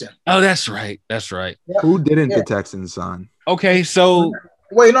him, Houston. Oh, that's right. Yep. Who didn't the Texans sign? Okay, so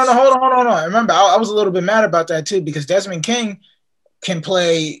wait, no, hold on. Remember, I was a little bit mad about that too because Desmond King can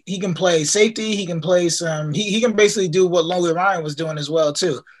play. He can play safety. He can play some. He can basically do what Logan Ryan was doing as well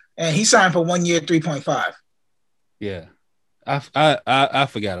too. And he signed for 1 year, 3.5. Yeah, I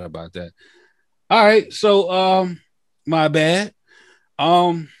forgot about that. All right, so my bad.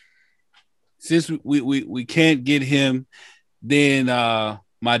 Since we can't get him, then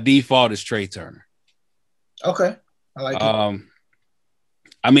my default is Trey Turner. Okay, I like it.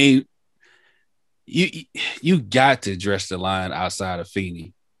 I mean, you got to address the line outside of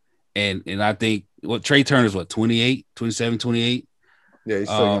Feeney, and I think Trey Turner's 28, 27, 28. Yeah, he's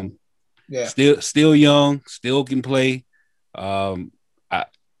still young. Yeah, still young, still can play. I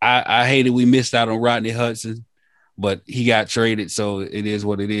hated we missed out on Rodney Hudson, but he got traded, so it is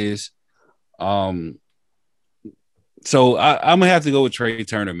what it is. So I'm gonna have to go with Trey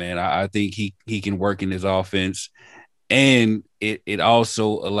Turner, man. I think he can work in his offense, and it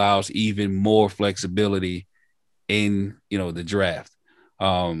also allows even more flexibility in the draft.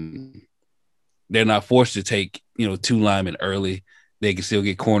 They're not forced to take 2 linemen early. They can still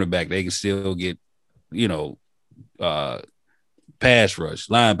get cornerback. They can still get, pass rush,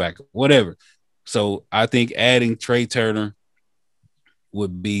 linebacker, whatever. So I think adding Trey Turner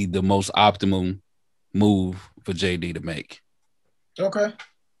would be the most optimum move for JD to make. Okay.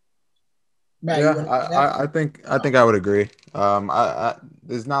 Matt, yeah, I think I would agree.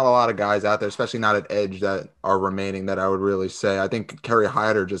 There's not a lot of guys out there, especially not at edge, that are remaining that I would really say. I think Kerry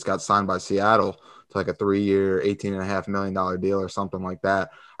Hyder just got signed by Seattle to like a 3-year, $18.5 million deal or something like that.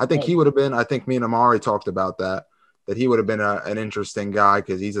 I think he would have been. I think me and Amari talked about that he would have been an interesting guy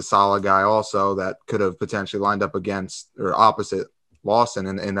because he's a solid guy also that could have potentially lined up against or opposite Lawson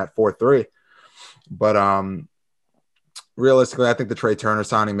in that 4-3. But realistically, I think the Trey Turner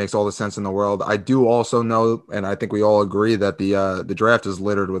signing makes all the sense in the world. I do also know, and I think we all agree, that the draft is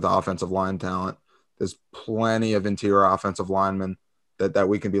littered with offensive line talent. There's plenty of interior offensive linemen that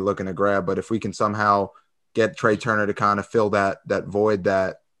we can be looking to grab. But if we can somehow get Trey Turner to kind of fill that void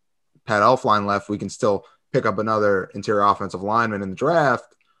that Pat Elflein left, we can still pick up another interior offensive lineman in the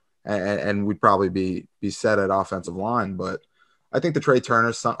draft, and we'd probably be set at offensive line. But I think the Trey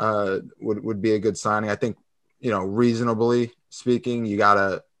Turner would be a good signing. I think, reasonably speaking, you got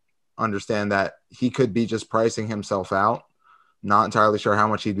to understand that he could be just pricing himself out. Not entirely sure how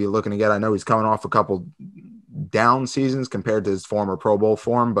much he'd be looking to get. I know he's coming off a couple down seasons compared to his former Pro Bowl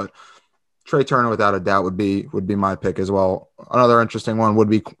form, but Trey Turner, without a doubt, would be my pick as well. Another interesting one would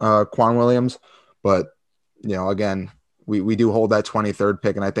be Quan Williams, but again, we do hold that 23rd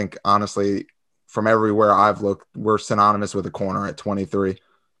pick, and I think honestly, from everywhere I've looked, we're synonymous with a corner at 23.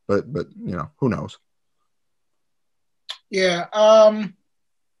 But who knows? Yeah. Y'all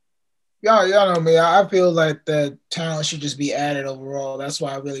know me. I feel like the talent should just be added overall. That's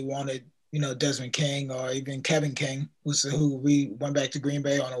why I really wanted, Desmond King or even Kevin King, who we went back to Green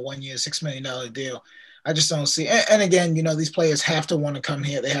Bay on a 1-year, $6 million deal. I just don't see. And again, these players have to want to come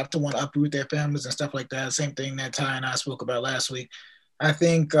here. They have to want to uproot their families and stuff like that. Same thing that Ty and I spoke about last week. I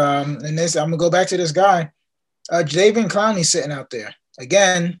think, and this, I'm gonna go back to this guy, Jadeveon Clowney sitting out there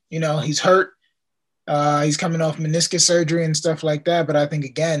again. He's hurt. He's coming off meniscus surgery and stuff like that. But I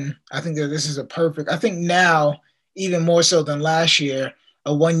think that this is I think now, even more so than last year,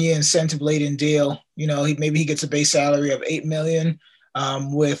 a 1-year incentive laden deal. He gets a base salary of $8 million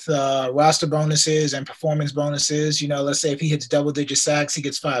with roster bonuses and performance bonuses. Let's say if he hits double-digit sacks, he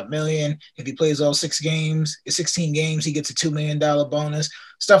gets $5 million. If he plays all 16 games, he gets a $2 million bonus.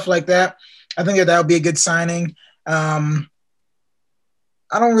 Stuff like that. I think that would be a good signing. I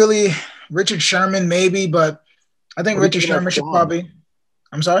don't really Richard Sherman maybe, but I think Richard Sherman should probably.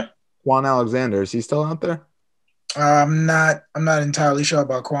 I'm sorry. Quan Alexander, is he still out there? I'm not entirely sure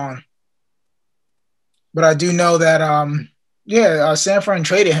about Quan, but I do know that San Fran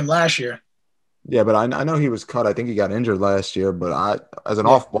traded him last year. Yeah, but I know he was cut. I think he got injured last year. But as an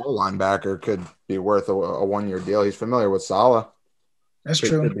off-ball linebacker, could be worth a 1-year deal. He's familiar with Saleh. That's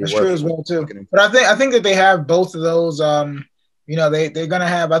true. That's true as well too. But I think that they have both of those. They're gonna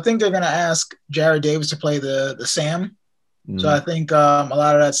have. I think they're gonna ask Jared Davis to play the Sam. So I think a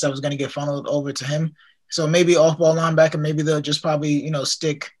lot of that stuff is gonna get funneled over to him. So maybe off-ball linebacker. Maybe they'll just probably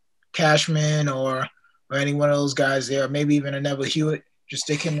stick Cashman or any one of those guys there. Maybe even a Neville Hewitt. Just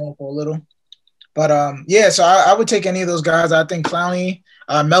stick him there for a little. But so I would take any of those guys. I think Clowney,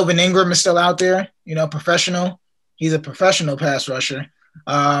 Melvin Ingram is still out there. Professional. He's a professional pass rusher.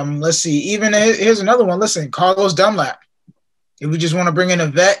 Let's see. Here's another one. Listen, Carlos Dunlap. If we just want to bring in a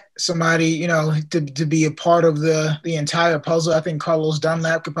vet, somebody, to be a part of the entire puzzle, I think Carlos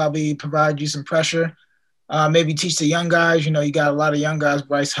Dunlap could probably provide you some pressure. Maybe teach the young guys. You got a lot of young guys,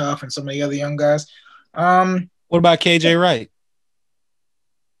 Bryce Huff and some of the other young guys. What about KJ Wright?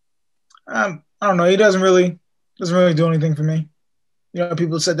 I don't know. He doesn't really do anything for me.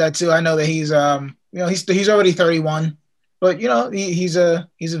 People said that too. I know that he's he's already 31, but he's a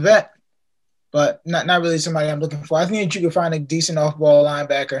vet, but not really somebody I'm looking for. I think that you could find a decent off-ball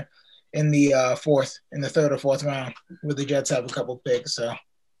linebacker in the third or fourth round, where the Jets have a couple picks. So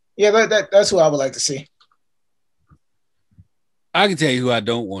yeah, that's who I would like to see. I can tell you who I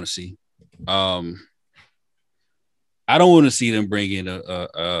don't want to see. I don't want to see them bring in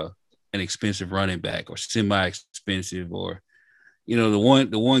an expensive running back or semi-expensive, or the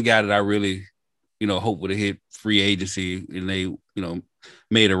one guy that I really hope would have hit free agency and they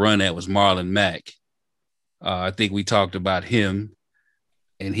made a run at was Marlon Mack. I think we talked about him,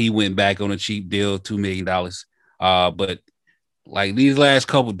 and he went back on a cheap deal, $2 million. But like these last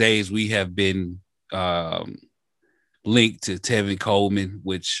couple of days, we have been linked to Tevin Coleman,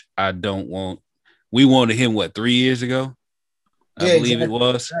 which I don't want. We wanted him 3 years ago? I believe it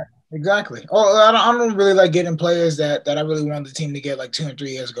was. Exactly. Oh, I don't really like getting players that I really wanted the team to get 2 and 3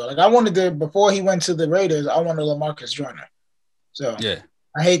 years ago. Like I wanted before he went to the Raiders, I wanted LaMarcus Joyner. So yeah,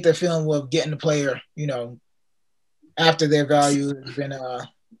 I hate the feeling of getting the player, after their value has been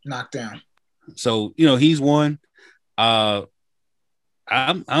knocked down. So he's one. I'm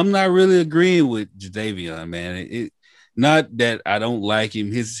not really agreeing with Jadeveon, man. Not that I don't like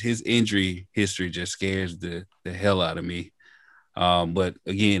him. His injury history just scares the hell out of me. But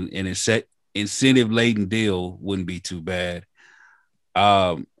again, an incentive-laden deal wouldn't be too bad.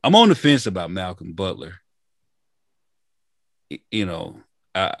 I'm on the fence about Malcolm Butler. It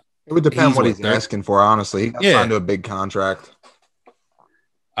would depend what he's asking for, honestly. He got signed to a big contract.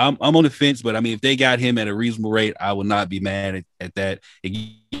 I'm on the fence, but I mean, if they got him at a reasonable rate, I would not be mad at that.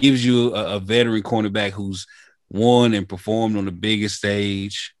 It gives you a veteran cornerback who's won and performed on the biggest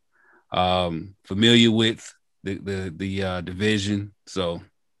stage, familiar with the division. So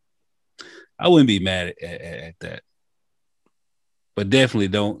I wouldn't be mad at that. But definitely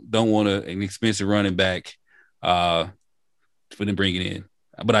don't want an expensive running back for them bringing in.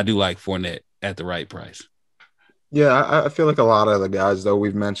 But I do like Fournette at the right price. Yeah, I feel like a lot of the guys, though,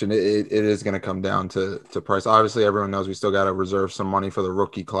 we've mentioned, it is going to come down to price. Obviously, everyone knows we still got to reserve some money for the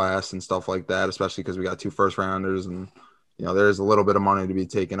rookie class and stuff like that, especially because we got 2 first-rounders and, there's a little bit of money to be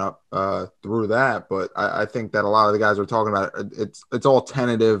taken up through that. But I think that a lot of the guys we're talking about, it's all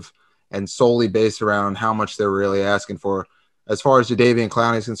tentative and solely based around how much they're really asking for. As far as Jadeveon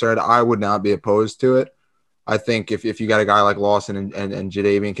Clowney is concerned, I would not be opposed to it. I think if you got a guy like Lawson and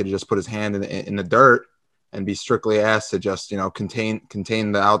Jadeveon could just put his hand in the dirt and be strictly asked to just,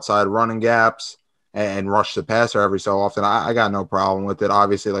 contain the outside running gaps and rush the passer every so often, I got no problem with it.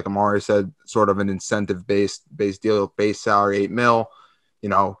 Obviously, like Amari said, sort of an incentive based deal, base salary, $8 million,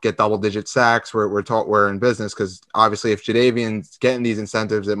 get double digit sacks. We're in business, because obviously if Jadeveon's getting these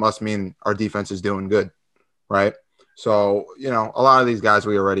incentives, it must mean our defense is doing good. Right. So, a lot of these guys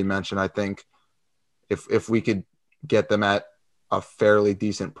we already mentioned, I think if we could get them at a fairly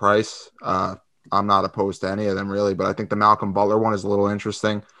decent price, I'm not opposed to any of them really, but I think the Malcolm Butler one is a little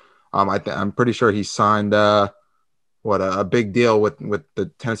interesting. I'm pretty sure he signed a big deal with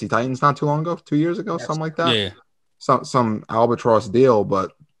the Tennessee Titans not too long ago, 2 years ago, something like that. Yeah. Some albatross deal,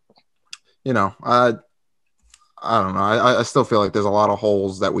 but I don't know. I still feel like there's a lot of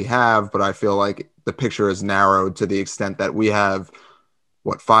holes that we have, but I feel like the picture is narrowed to the extent that we have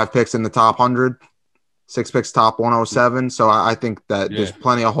 5 picks in the top 100, 6 picks top 107. So I think that there's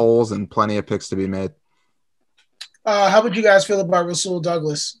plenty of holes and plenty of picks to be made. How would you guys feel about Rasul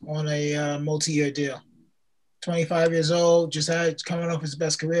Douglas on a multi-year deal? 25 years old, just coming off his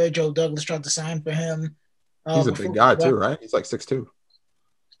best career. Joe Douglas tried to sign for him. He's a big guy too, right? He's like 6'2".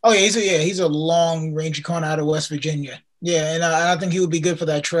 Oh yeah, he's a long range corner out of West Virginia. Yeah, and I think he would be good for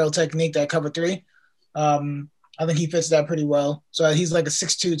that trail technique, that cover three. I think he fits that pretty well. So he's like a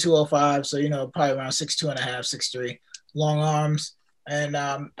 6'2", 205. So probably around 6'2 and a half, 6'3", long arms. And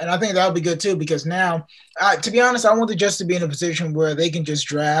I think that would be good too, because now, to be honest, I want the Jets to be in a position where they can just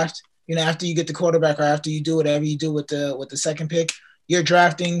draft. After you get the quarterback or after you do whatever you do with the second pick, you're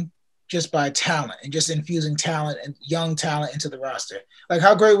drafting just by talent and just infusing talent and young talent into the roster. Like,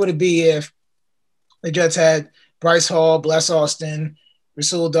 how great would it be if the Jets had Bryce Hall, Bless Austin,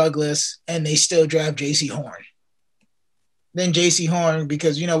 Rasul Douglas, and they still draft J.C. Horn? Then J.C. Horn,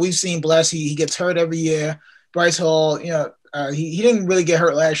 because, we've seen Bless, he gets hurt every year. Bryce Hall, he didn't really get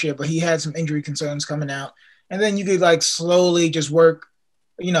hurt last year, but he had some injury concerns coming out. And then you could slowly just work,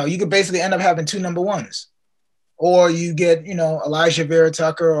 you could basically end up having 2 number ones. Or you get, Elijah Vera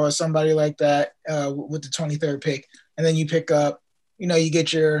Tucker or somebody like that with the 23rd pick. And then you pick up, you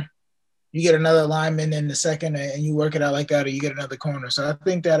get another lineman in the second and you work it out like that, or you get another corner. So I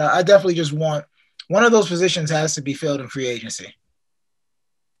think that I definitely just want one of those positions has to be filled in free agency.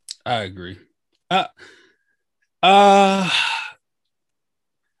 I agree. I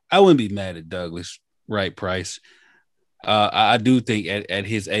wouldn't be mad at Douglas, right price. I do think at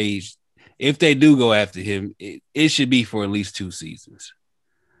his age, if they do go after him, it should be for at least 2 seasons.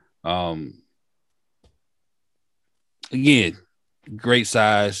 Again, great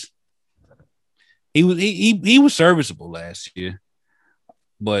size. He was serviceable last year,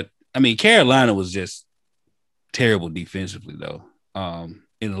 but I mean, Carolina was just terrible defensively though,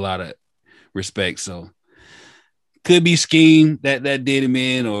 in a lot of respects. So could be scheme that did him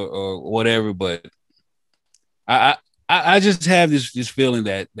in or whatever, but I just have this feeling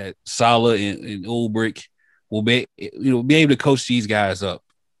that Saleh and Ulbrich will be able to coach these guys up,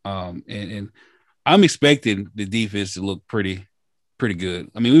 and I'm expecting the defense to look pretty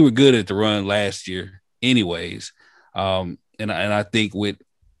good. I mean, we were good at the run last year, anyways, and I think with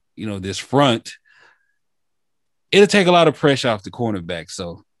this front, it'll take a lot of pressure off the cornerback.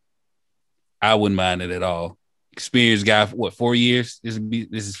 So I wouldn't mind it at all. Experienced guy for 4 years? This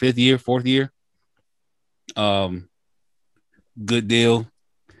is 5th year, 4th year. Good deal.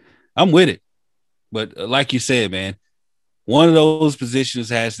 I'm with it. But like you said, man, one of those positions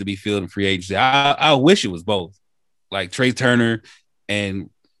has to be filled in free agency. I wish it was both, like Trey Turner and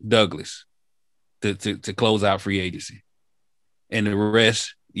Douglas to close out free agency. And the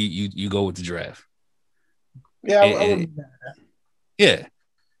rest, you go with the draft. Yeah, I wouldn't be mad at that. Yeah.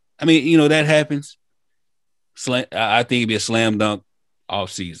 I mean, that happens. I think it'd be a slam dunk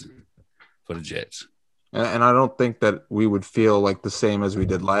off season for the Jets. And I don't think that we would feel like the same as we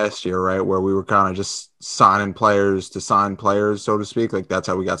did last year, right? Where we were kind of just signing players to sign players, so to speak. Like that's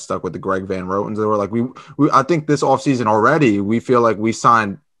how we got stuck with the Greg Van Rotens. They were like, I think this offseason already, we feel like we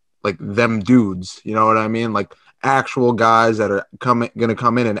signed like them dudes. You know what I mean? Like actual guys that are going to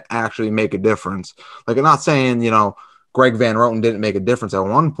come in and actually make a difference. Like I'm not saying, Greg Van Roten didn't make a difference at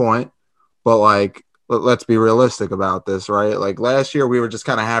one point, but like, let's be realistic about this, right? Like last year, we were just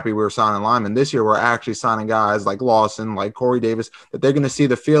kind of happy we were signing linemen. This year, we're actually signing guys like Lawson, like Corey Davis, that they're going to see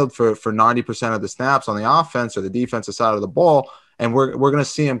the field for 90% of the snaps on the offense or the defensive side of the ball, and we're going to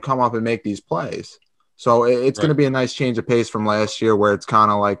see them come up and make these plays. So it's going to be a nice change of pace from last year, where it's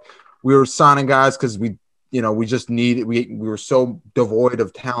kind of like we were signing guys because we just needed. We were so devoid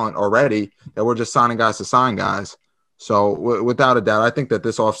of talent already that we're just signing guys to sign guys. So without a doubt, I think that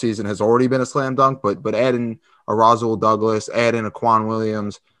this offseason has already been a slam dunk, but adding a Roswell Douglas, adding a Quan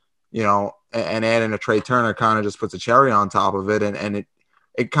Williams, and adding a Trey Turner kind of just puts a cherry on top of it. And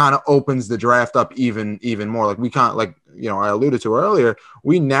it kind of opens the draft up even more. Like we can't, like, I alluded to earlier,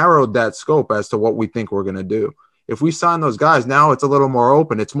 we narrowed that scope as to what we think we're going to do. If we sign those guys, now it's a little more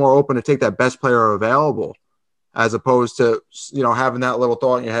open. It's more open to take that best player available, as opposed to, having that little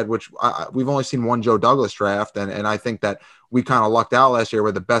thought in your head, which we've only seen one Joe Douglas draft. And I think that we kind of lucked out last year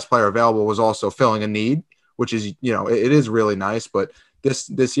where the best player available was also filling a need, which is, it is really nice. But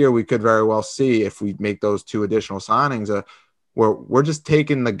this year we could very well see, if we make those two additional signings, where we're just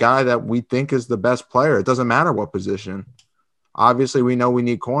taking the guy that we think is the best player. It doesn't matter what position. Obviously we know we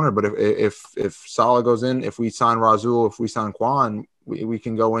need corner, but if Salah goes in, if we sign Razul, if we sign Quan, we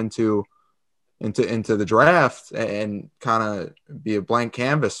can go into the draft and kind of be a blank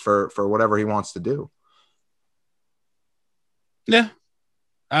canvas for whatever he wants to do. Yeah,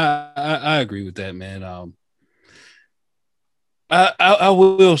 I agree with that, man. I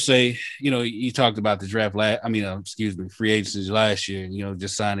will say, you talked about the draft free agencies last year,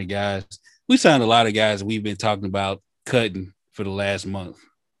 just signing guys. We signed a lot of guys we've been talking about cutting for the last month.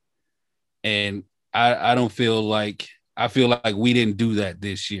 And I feel like we didn't do that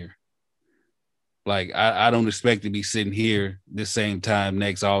this year. Like, I don't expect to be sitting here the same time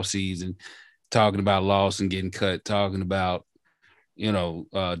next offseason talking about Lawson getting cut, talking about,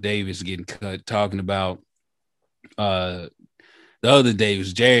 Davis getting cut, talking about the other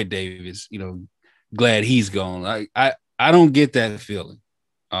Davis, Jared Davis, glad he's gone. I don't get that feeling.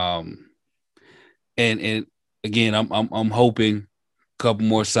 And again, I'm hoping a couple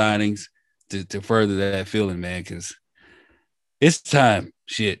more signings to further that feeling, man, because it's time.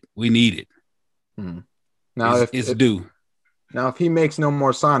 Shit, we need it. Now, it's due. Now, if he makes no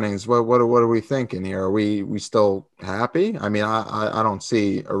more signings, what are we thinking here? Are we still happy? I mean, I don't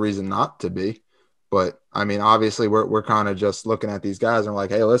see a reason not to be. But I mean, obviously, we're kind of just looking at these guys and we're like,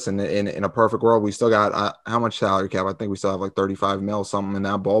 hey, listen, in a perfect world, we still got how much salary cap? I think we still have like 35 mil, something in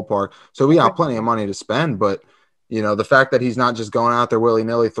that ballpark. So we got plenty of money to spend. But the fact that he's not just going out there willy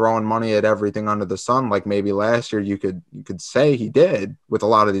nilly throwing money at everything under the sun, like maybe last year you could say he did with a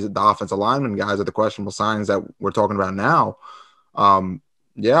lot of the offensive lineman guys at the questionable signings that we're talking about now.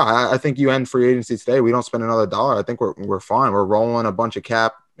 I think you end free agency today. We don't spend another dollar. I think we're fine. We're rolling a bunch of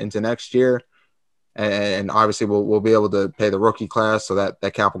cap into next year. And obviously we'll be able to pay the rookie class, so that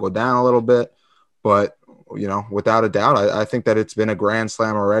cap will go down a little bit. But, without a doubt, I think that it's been a grand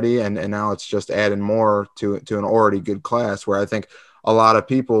slam already. And now it's just adding more to an already good class, where I think a lot of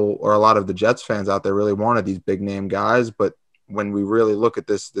people, or a lot of the Jets fans out there, really wanted these big name guys. But when we really look at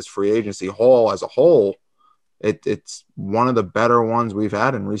this free agency haul as a whole, it's one of the better ones we've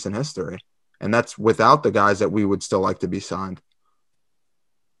had in recent history. And that's without the guys that we would still like to be signed.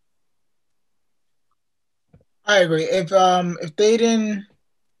 I agree. If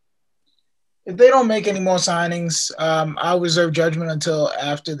they don't make any more signings, I'll reserve judgment until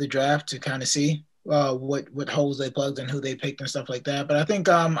after the draft to kind of see what holes they plugged and who they picked and stuff like that. But I think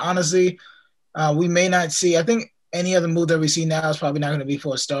honestly, we may not see. I think any other move that we see now is probably not going to be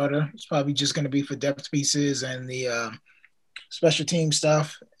for a starter. It's probably just going to be for depth pieces and the special team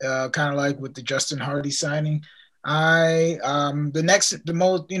stuff, kind of like with the Justin Hardy signing. The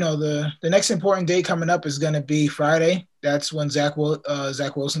next important day coming up is going to be Friday. That's when Zach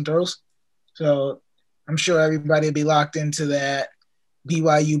Wilson throws. So I'm sure everybody will be locked into that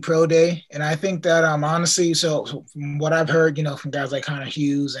BYU Pro Day. And I think that honestly, so from what I've heard, from guys like Connor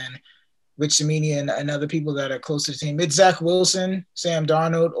Hughes and Rich Cimini and other people that are close to the team, it's Zach Wilson, Sam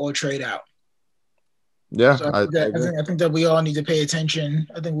Darnold, or trade out. Yeah, so I think that we all need to pay attention.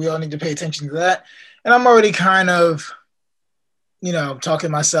 I think we all need to pay attention to that. And I'm already kind of,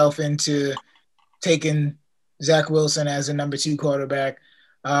 talking myself into taking Zach Wilson as a number 2 quarterback.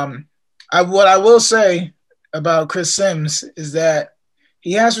 What I will say about Chris Sims is that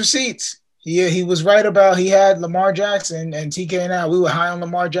he has receipts. He was right about, he had Lamar Jackson and TK and I. We were high on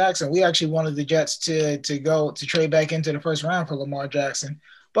Lamar Jackson. We actually wanted the Jets to trade back into the first round for Lamar Jackson.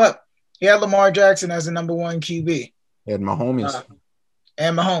 But he had Lamar Jackson as the number 1 QB. He had Mahomes.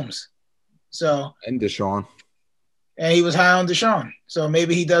 And Mahomes. So and Deshaun. And he was high on Deshaun. So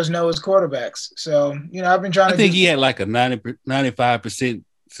maybe he does know his quarterbacks. So, I've been trying I think he had like a 95%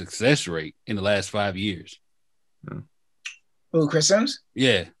 success rate in the last 5 years. Who, Chris Sims?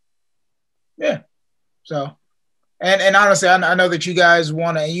 Yeah. Yeah. So, and honestly, I know that you guys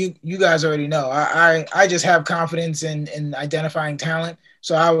want to, you guys already know. I just have confidence in identifying talent.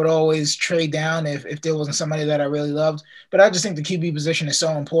 So I would always trade down if there wasn't somebody that I really loved. But I just think the QB position is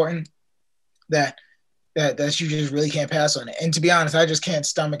so important that that you just really can't pass on it. And to be honest, I just can't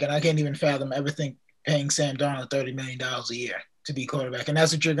stomach it. I can't even fathom ever paying Sam Darnold $30 million a year to be quarterback. And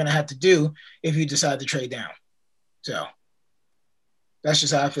that's what you're going to have to do if you decide to trade down. So that's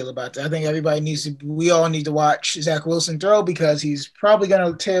just how I feel about that. I think we all need to watch Zach Wilson throw because he's probably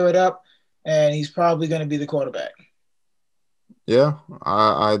going to tear it up and he's probably going to be the quarterback. Yeah,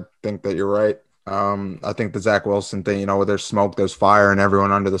 I think that you're right. I think the Zach Wilson thing, where there's smoke, there's fire, and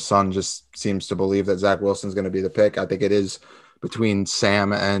everyone under the sun just seems to believe that Zach Wilson's going to be the pick. I think it is between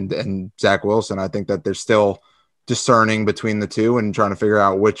Sam and Zach Wilson. I think that they're still discerning between the two and trying to figure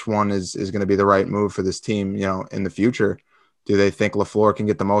out which one is going to be the right move for this team, in the future. Do they think LaFleur can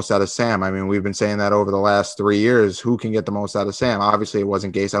get the most out of Sam? I mean, we've been saying that over the last 3 years. Who can get the most out of Sam? Obviously, it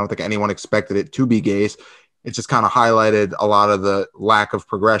wasn't Gase. I don't think anyone expected it to be Gase. It just kind of highlighted a lot of the lack of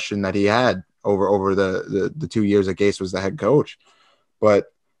progression that he had over the 2 years that Gase was the head coach.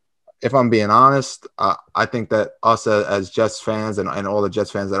 But if I'm being honest, I think that us as Jets fans and all the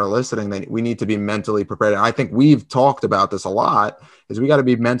Jets fans that are listening, we need to be mentally prepared. And I think we've talked about this a lot, is we got to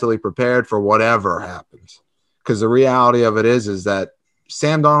be mentally prepared for whatever happens. Because the reality of it is that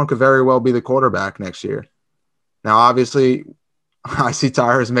Sam Darnold could very well be the quarterback next year. Now, obviously, I see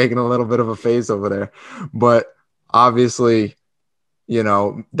Tyrus making a little bit of a face over there, but obviously,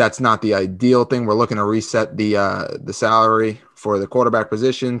 that's not the ideal thing. We're looking to reset the salary for the quarterback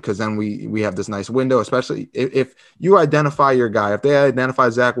position because then we have this nice window, especially if you identify your guy. If they identify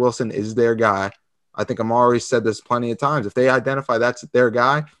Zach Wilson is their guy, I think Amari said this plenty of times. If they identify that's their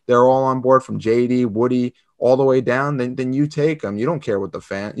guy, they're all on board from JD, Woody, all the way down, then you take them. You don't care what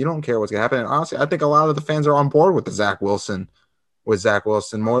you don't care what's going to happen. And honestly, I think a lot of the fans are on board with Zach Wilson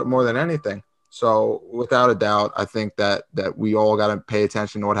more than anything. So without a doubt, I think that we all got to pay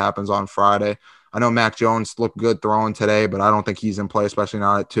attention to what happens on Friday. I know Mac Jones looked good throwing today, but I don't think he's in play, especially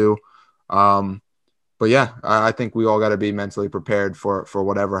not at 2. But yeah, I think we all got to be mentally prepared for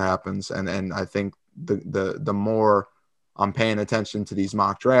whatever happens. And I think the more I'm paying attention to these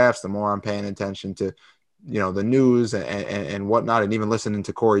mock drafts, the more I'm paying attention to, the news and whatnot, and even listening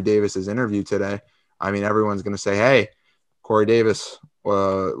to Corey Davis's interview today. I mean, everyone's going to say, hey, Corey Davis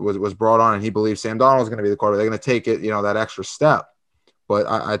was brought on and he believes Sam Darnold is going to be the quarterback. They're going to take it, that extra step. But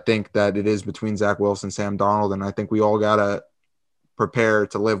I think that it is between Zach Wilson and Sam Darnold, and I think we all got to prepare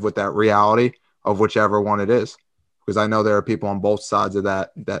to live with that reality of whichever one it is, because I know there are people on both sides of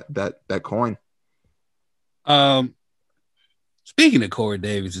that coin. Speaking of Corey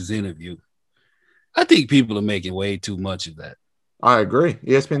Davis's interview, I think people are making way too much of that. I agree.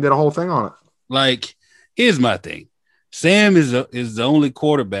 ESPN did a whole thing on it. Like, here's my thing. Sam is the only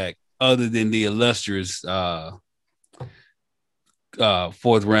quarterback other than the illustrious 4th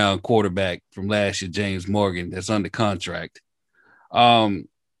round quarterback from last year, James Morgan, that's under contract. Like,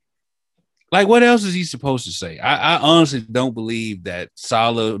 what else is he supposed to say? I honestly don't believe that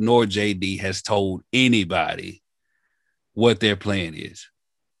Saleh nor JD has told anybody what their plan is.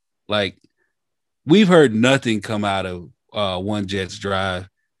 Like, we've heard nothing come out of One Jets drive,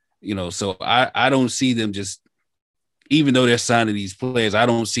 so I don't see them just, even though they're signing these players, I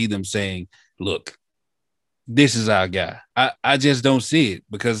don't see them saying, look, this is our guy. I just don't see it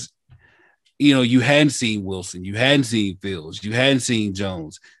because, you hadn't seen Wilson, you hadn't seen Fields, you hadn't seen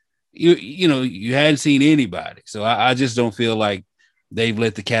Jones, you hadn't seen anybody. So I just don't feel like they've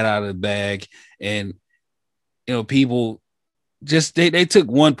let the cat out of the bag. And, people just, they took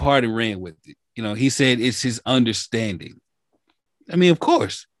one part and ran with it. He said it's his understanding. I mean, of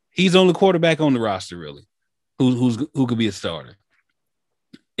course, he's the only quarterback on the roster, really, who could be a starter.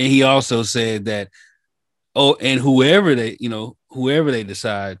 And he also said that, and whoever they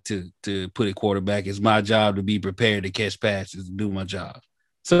decide to put a quarterback, it's my job to be prepared to catch passes and do my job.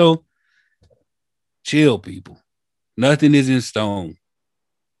 So chill, people. Nothing is in stone.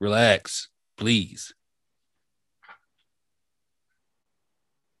 Relax, please.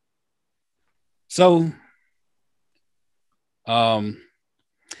 So,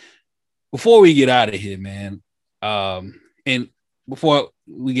 before we get out of here, man, and before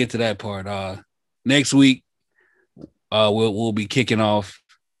we get to that part, next week, we'll be kicking off,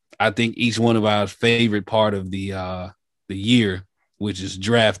 I think, each one of our favorite part of the year, which is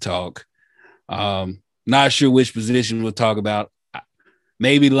draft talk. Not sure which position we'll talk about.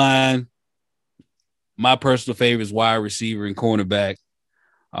 Maybe line. My personal favorite is wide receiver and cornerback.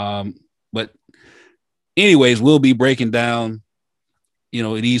 But anyways, we'll be breaking down,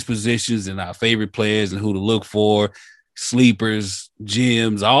 these positions and our favorite players and who to look for, sleepers,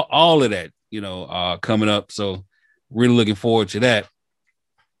 gems, all of that, coming up. So really looking forward to that.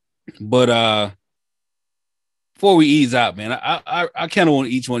 But before we ease out, man, I kind of want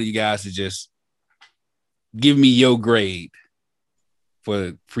each one of you guys to just give me your grade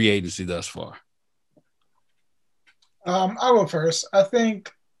for free agency thus far. I'll go first. I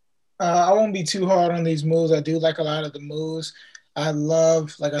think I won't be too hard on these moves. I do like a lot of the moves.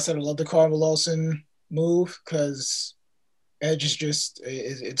 Like I said, I love the Carl Lawson move because edge is just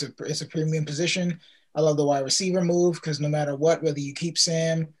it's a premium position. I love the wide receiver move because no matter what, whether you keep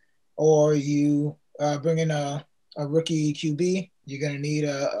Sam or you bring in a rookie QB, you're gonna need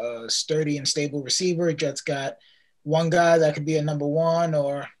a sturdy and stable receiver. Jets got one guy that could be a number one,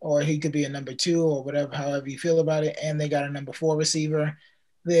 or he could be a number two, or whatever, however you feel about it. And they got a number four receiver.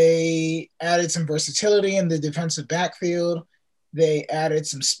 They added some versatility in the defensive backfield. They added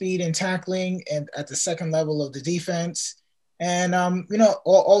some speed and tackling and at the second level of the defense. And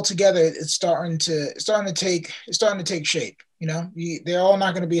all together, it's starting to take shape. They're all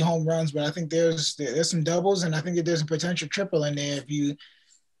not going to be home runs, but I think there's some doubles, and I think that there's a potential triple in there if you,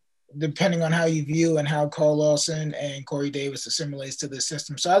 depending on how you view and how Carl Lawson and Corey Davis assimilates to the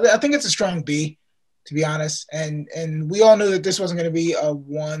system. So I think it's a strong B, to be honest. And we all knew that this wasn't going to be a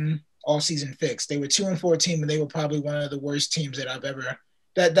one all-season fix. They were 2-14, and they were probably one of the worst teams that I've ever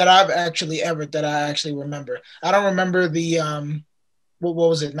that I actually remember. I don't remember the what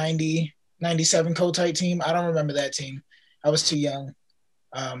was it, 97 Kotite team. I don't remember that team. I was too young.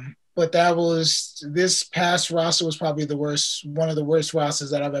 But this past roster was probably one of the worst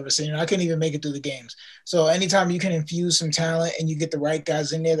rosters that I've ever seen. I couldn't even make it through the games. So anytime you can infuse some talent and you get the right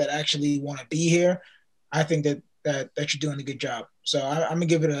guys in there that actually want to be here, I think that you're doing a good job. So I'm gonna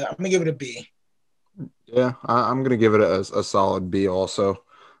give it a B. Yeah, I'm going to give it a solid B also.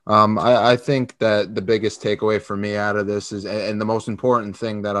 I think that the biggest takeaway for me out of this is, and the most important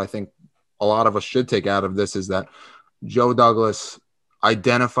thing that I think a lot of us should take out of this is that Joe Douglas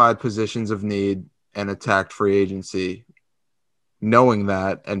identified positions of need and attacked free agency, knowing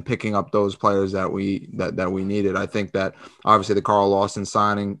that and picking up those players that we needed. I think that obviously the Carl Lawson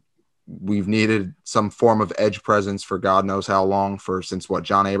signing, we've needed some form of edge presence for God knows how long, since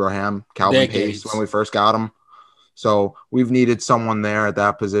John Abraham, Calvin Pace, when we first got him. So we've needed someone there at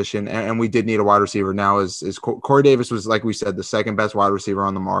that position, and we did need a wide receiver. Now is Corey Davis was, like we said, the second best wide receiver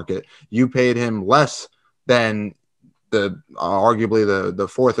on the market. You paid him less than arguably the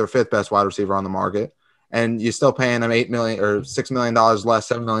fourth or fifth best wide receiver on the market, and you're still paying him $8 million or $6 million less,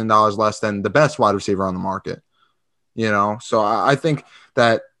 $7 million less than the best wide receiver on the market. So I think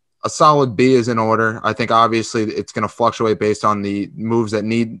that a solid B is in order. I think obviously it's going to fluctuate based on the moves that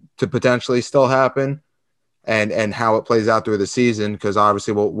need to potentially still happen and how it plays out through the season, because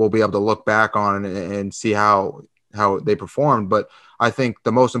obviously we'll be able to look back on it and see how they performed. But I think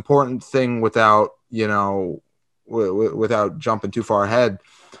the most important thing without jumping too far ahead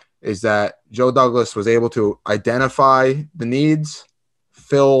is that Joe Douglas was able to identify the needs,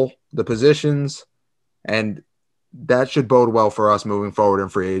 fill the positions, and that should bode well for us moving forward in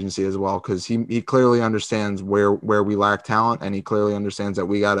free agency as well, because he clearly understands where we lack talent, and he clearly understands that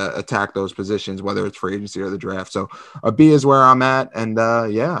we got to attack those positions, whether it's free agency or the draft. So a B is where I'm at. And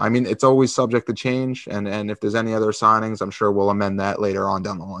it's always subject to change. And if there's any other signings, I'm sure we'll amend that later on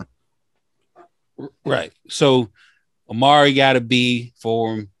down the line. Right. So Amari got a B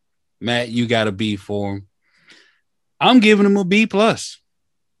for him. Matt, you got a B for him. I'm giving him a B+.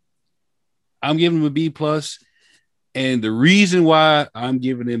 And the reason why I'm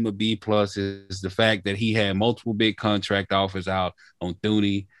giving him a B+ is the fact that he had multiple big contract offers out on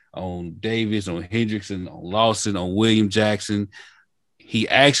Thuney, on Davis, on Hendrickson, on Lawson, on William Jackson. He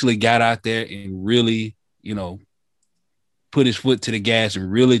actually got out there and really, put his foot to the gas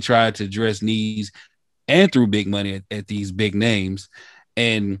and really tried to address needs and threw big money at these big names.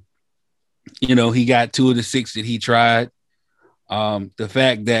 And, he got 2 of the 6 that he tried. The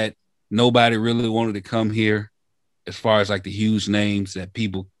fact that nobody really wanted to come here, as far as like the huge names that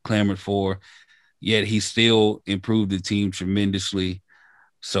people clamored for, yet he still improved the team tremendously.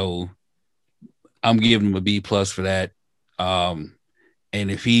 So I'm giving him a B+ for that. And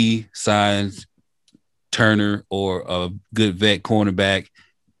if he signs Turner or a good vet cornerback,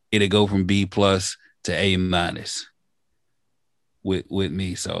 it'll go from B+ to A- with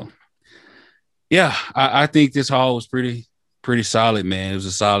me. So yeah, I think this haul was pretty solid, man. It was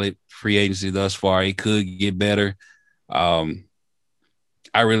a solid free agency thus far. It could get better. I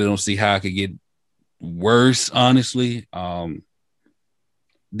really don't see how it could get worse, honestly. I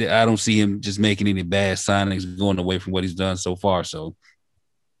don't see him just making any bad signings going away from what he's done so far. So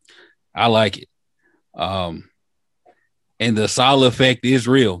I like it. And the Saleh effect is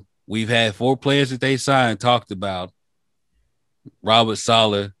real. We've had 4 players that they signed talked about Robert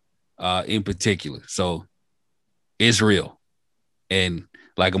Saleh in particular. So it's real. And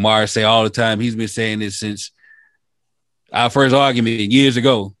Like Amari say all the time, he's been saying this since our first argument years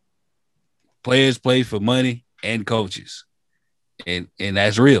ago. Players play for money and coaches. And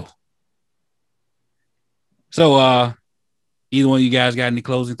that's real. So either one of you guys got any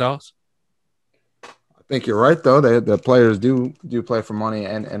closing thoughts? I think you're right, though. The players do play for money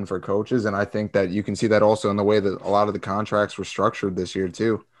and for coaches. And I think that you can see that also in the way that a lot of the contracts were structured this year,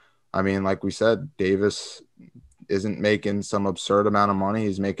 too. I mean, like we said, Davis isn't making some absurd amount of money.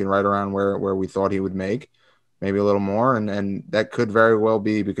 He's making right around where we thought he would make, maybe a little more. And that could very well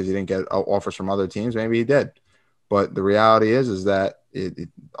be because he didn't get offers from other teams. Maybe he did. But the reality is that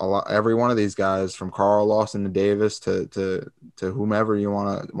every one of these guys, from Carl Lawson to Davis to whomever you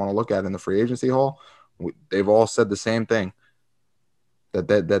want to look at in the free agency hall, they've all said the same thing,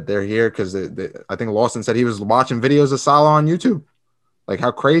 that they're here because I think Lawson said he was watching videos of Salah on YouTube, like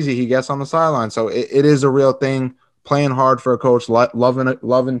how crazy he gets on the sideline. So it is a real thing. Playing hard for a coach,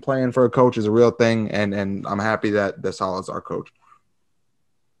 loving playing for a coach is a real thing, and I'm happy that Salah's our coach.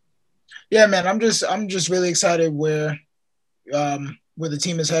 Yeah, man, I'm just really excited where the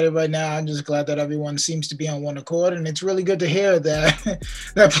team is headed right now. I'm just glad that everyone seems to be on one accord, and it's really good to hear that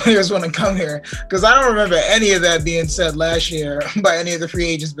that players want to come here, because I don't remember any of that being said last year by any of the free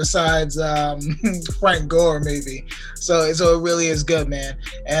agents besides Frank Gore maybe. So it really is good, man.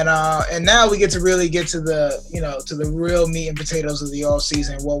 And now we get to really get to the real meat and potatoes of the off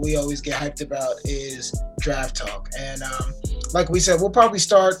season. What we always get hyped about is draft talk, and like we said, we'll probably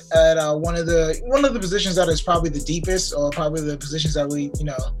start at one of the positions that is probably the deepest, or probably the positions that we,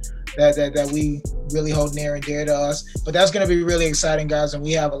 that we really hold near and dear to us. But that's going to be really exciting, guys, and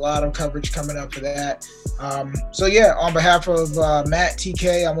we have a lot of coverage coming up for that. So yeah, on behalf of Matt,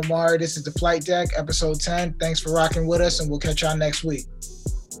 TK, I'm Amari. This is the Flight Deck, episode 10. Thanks for rocking with us, and we'll catch y'all next week.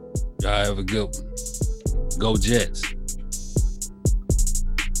 Y'all have a good one. Go Jets.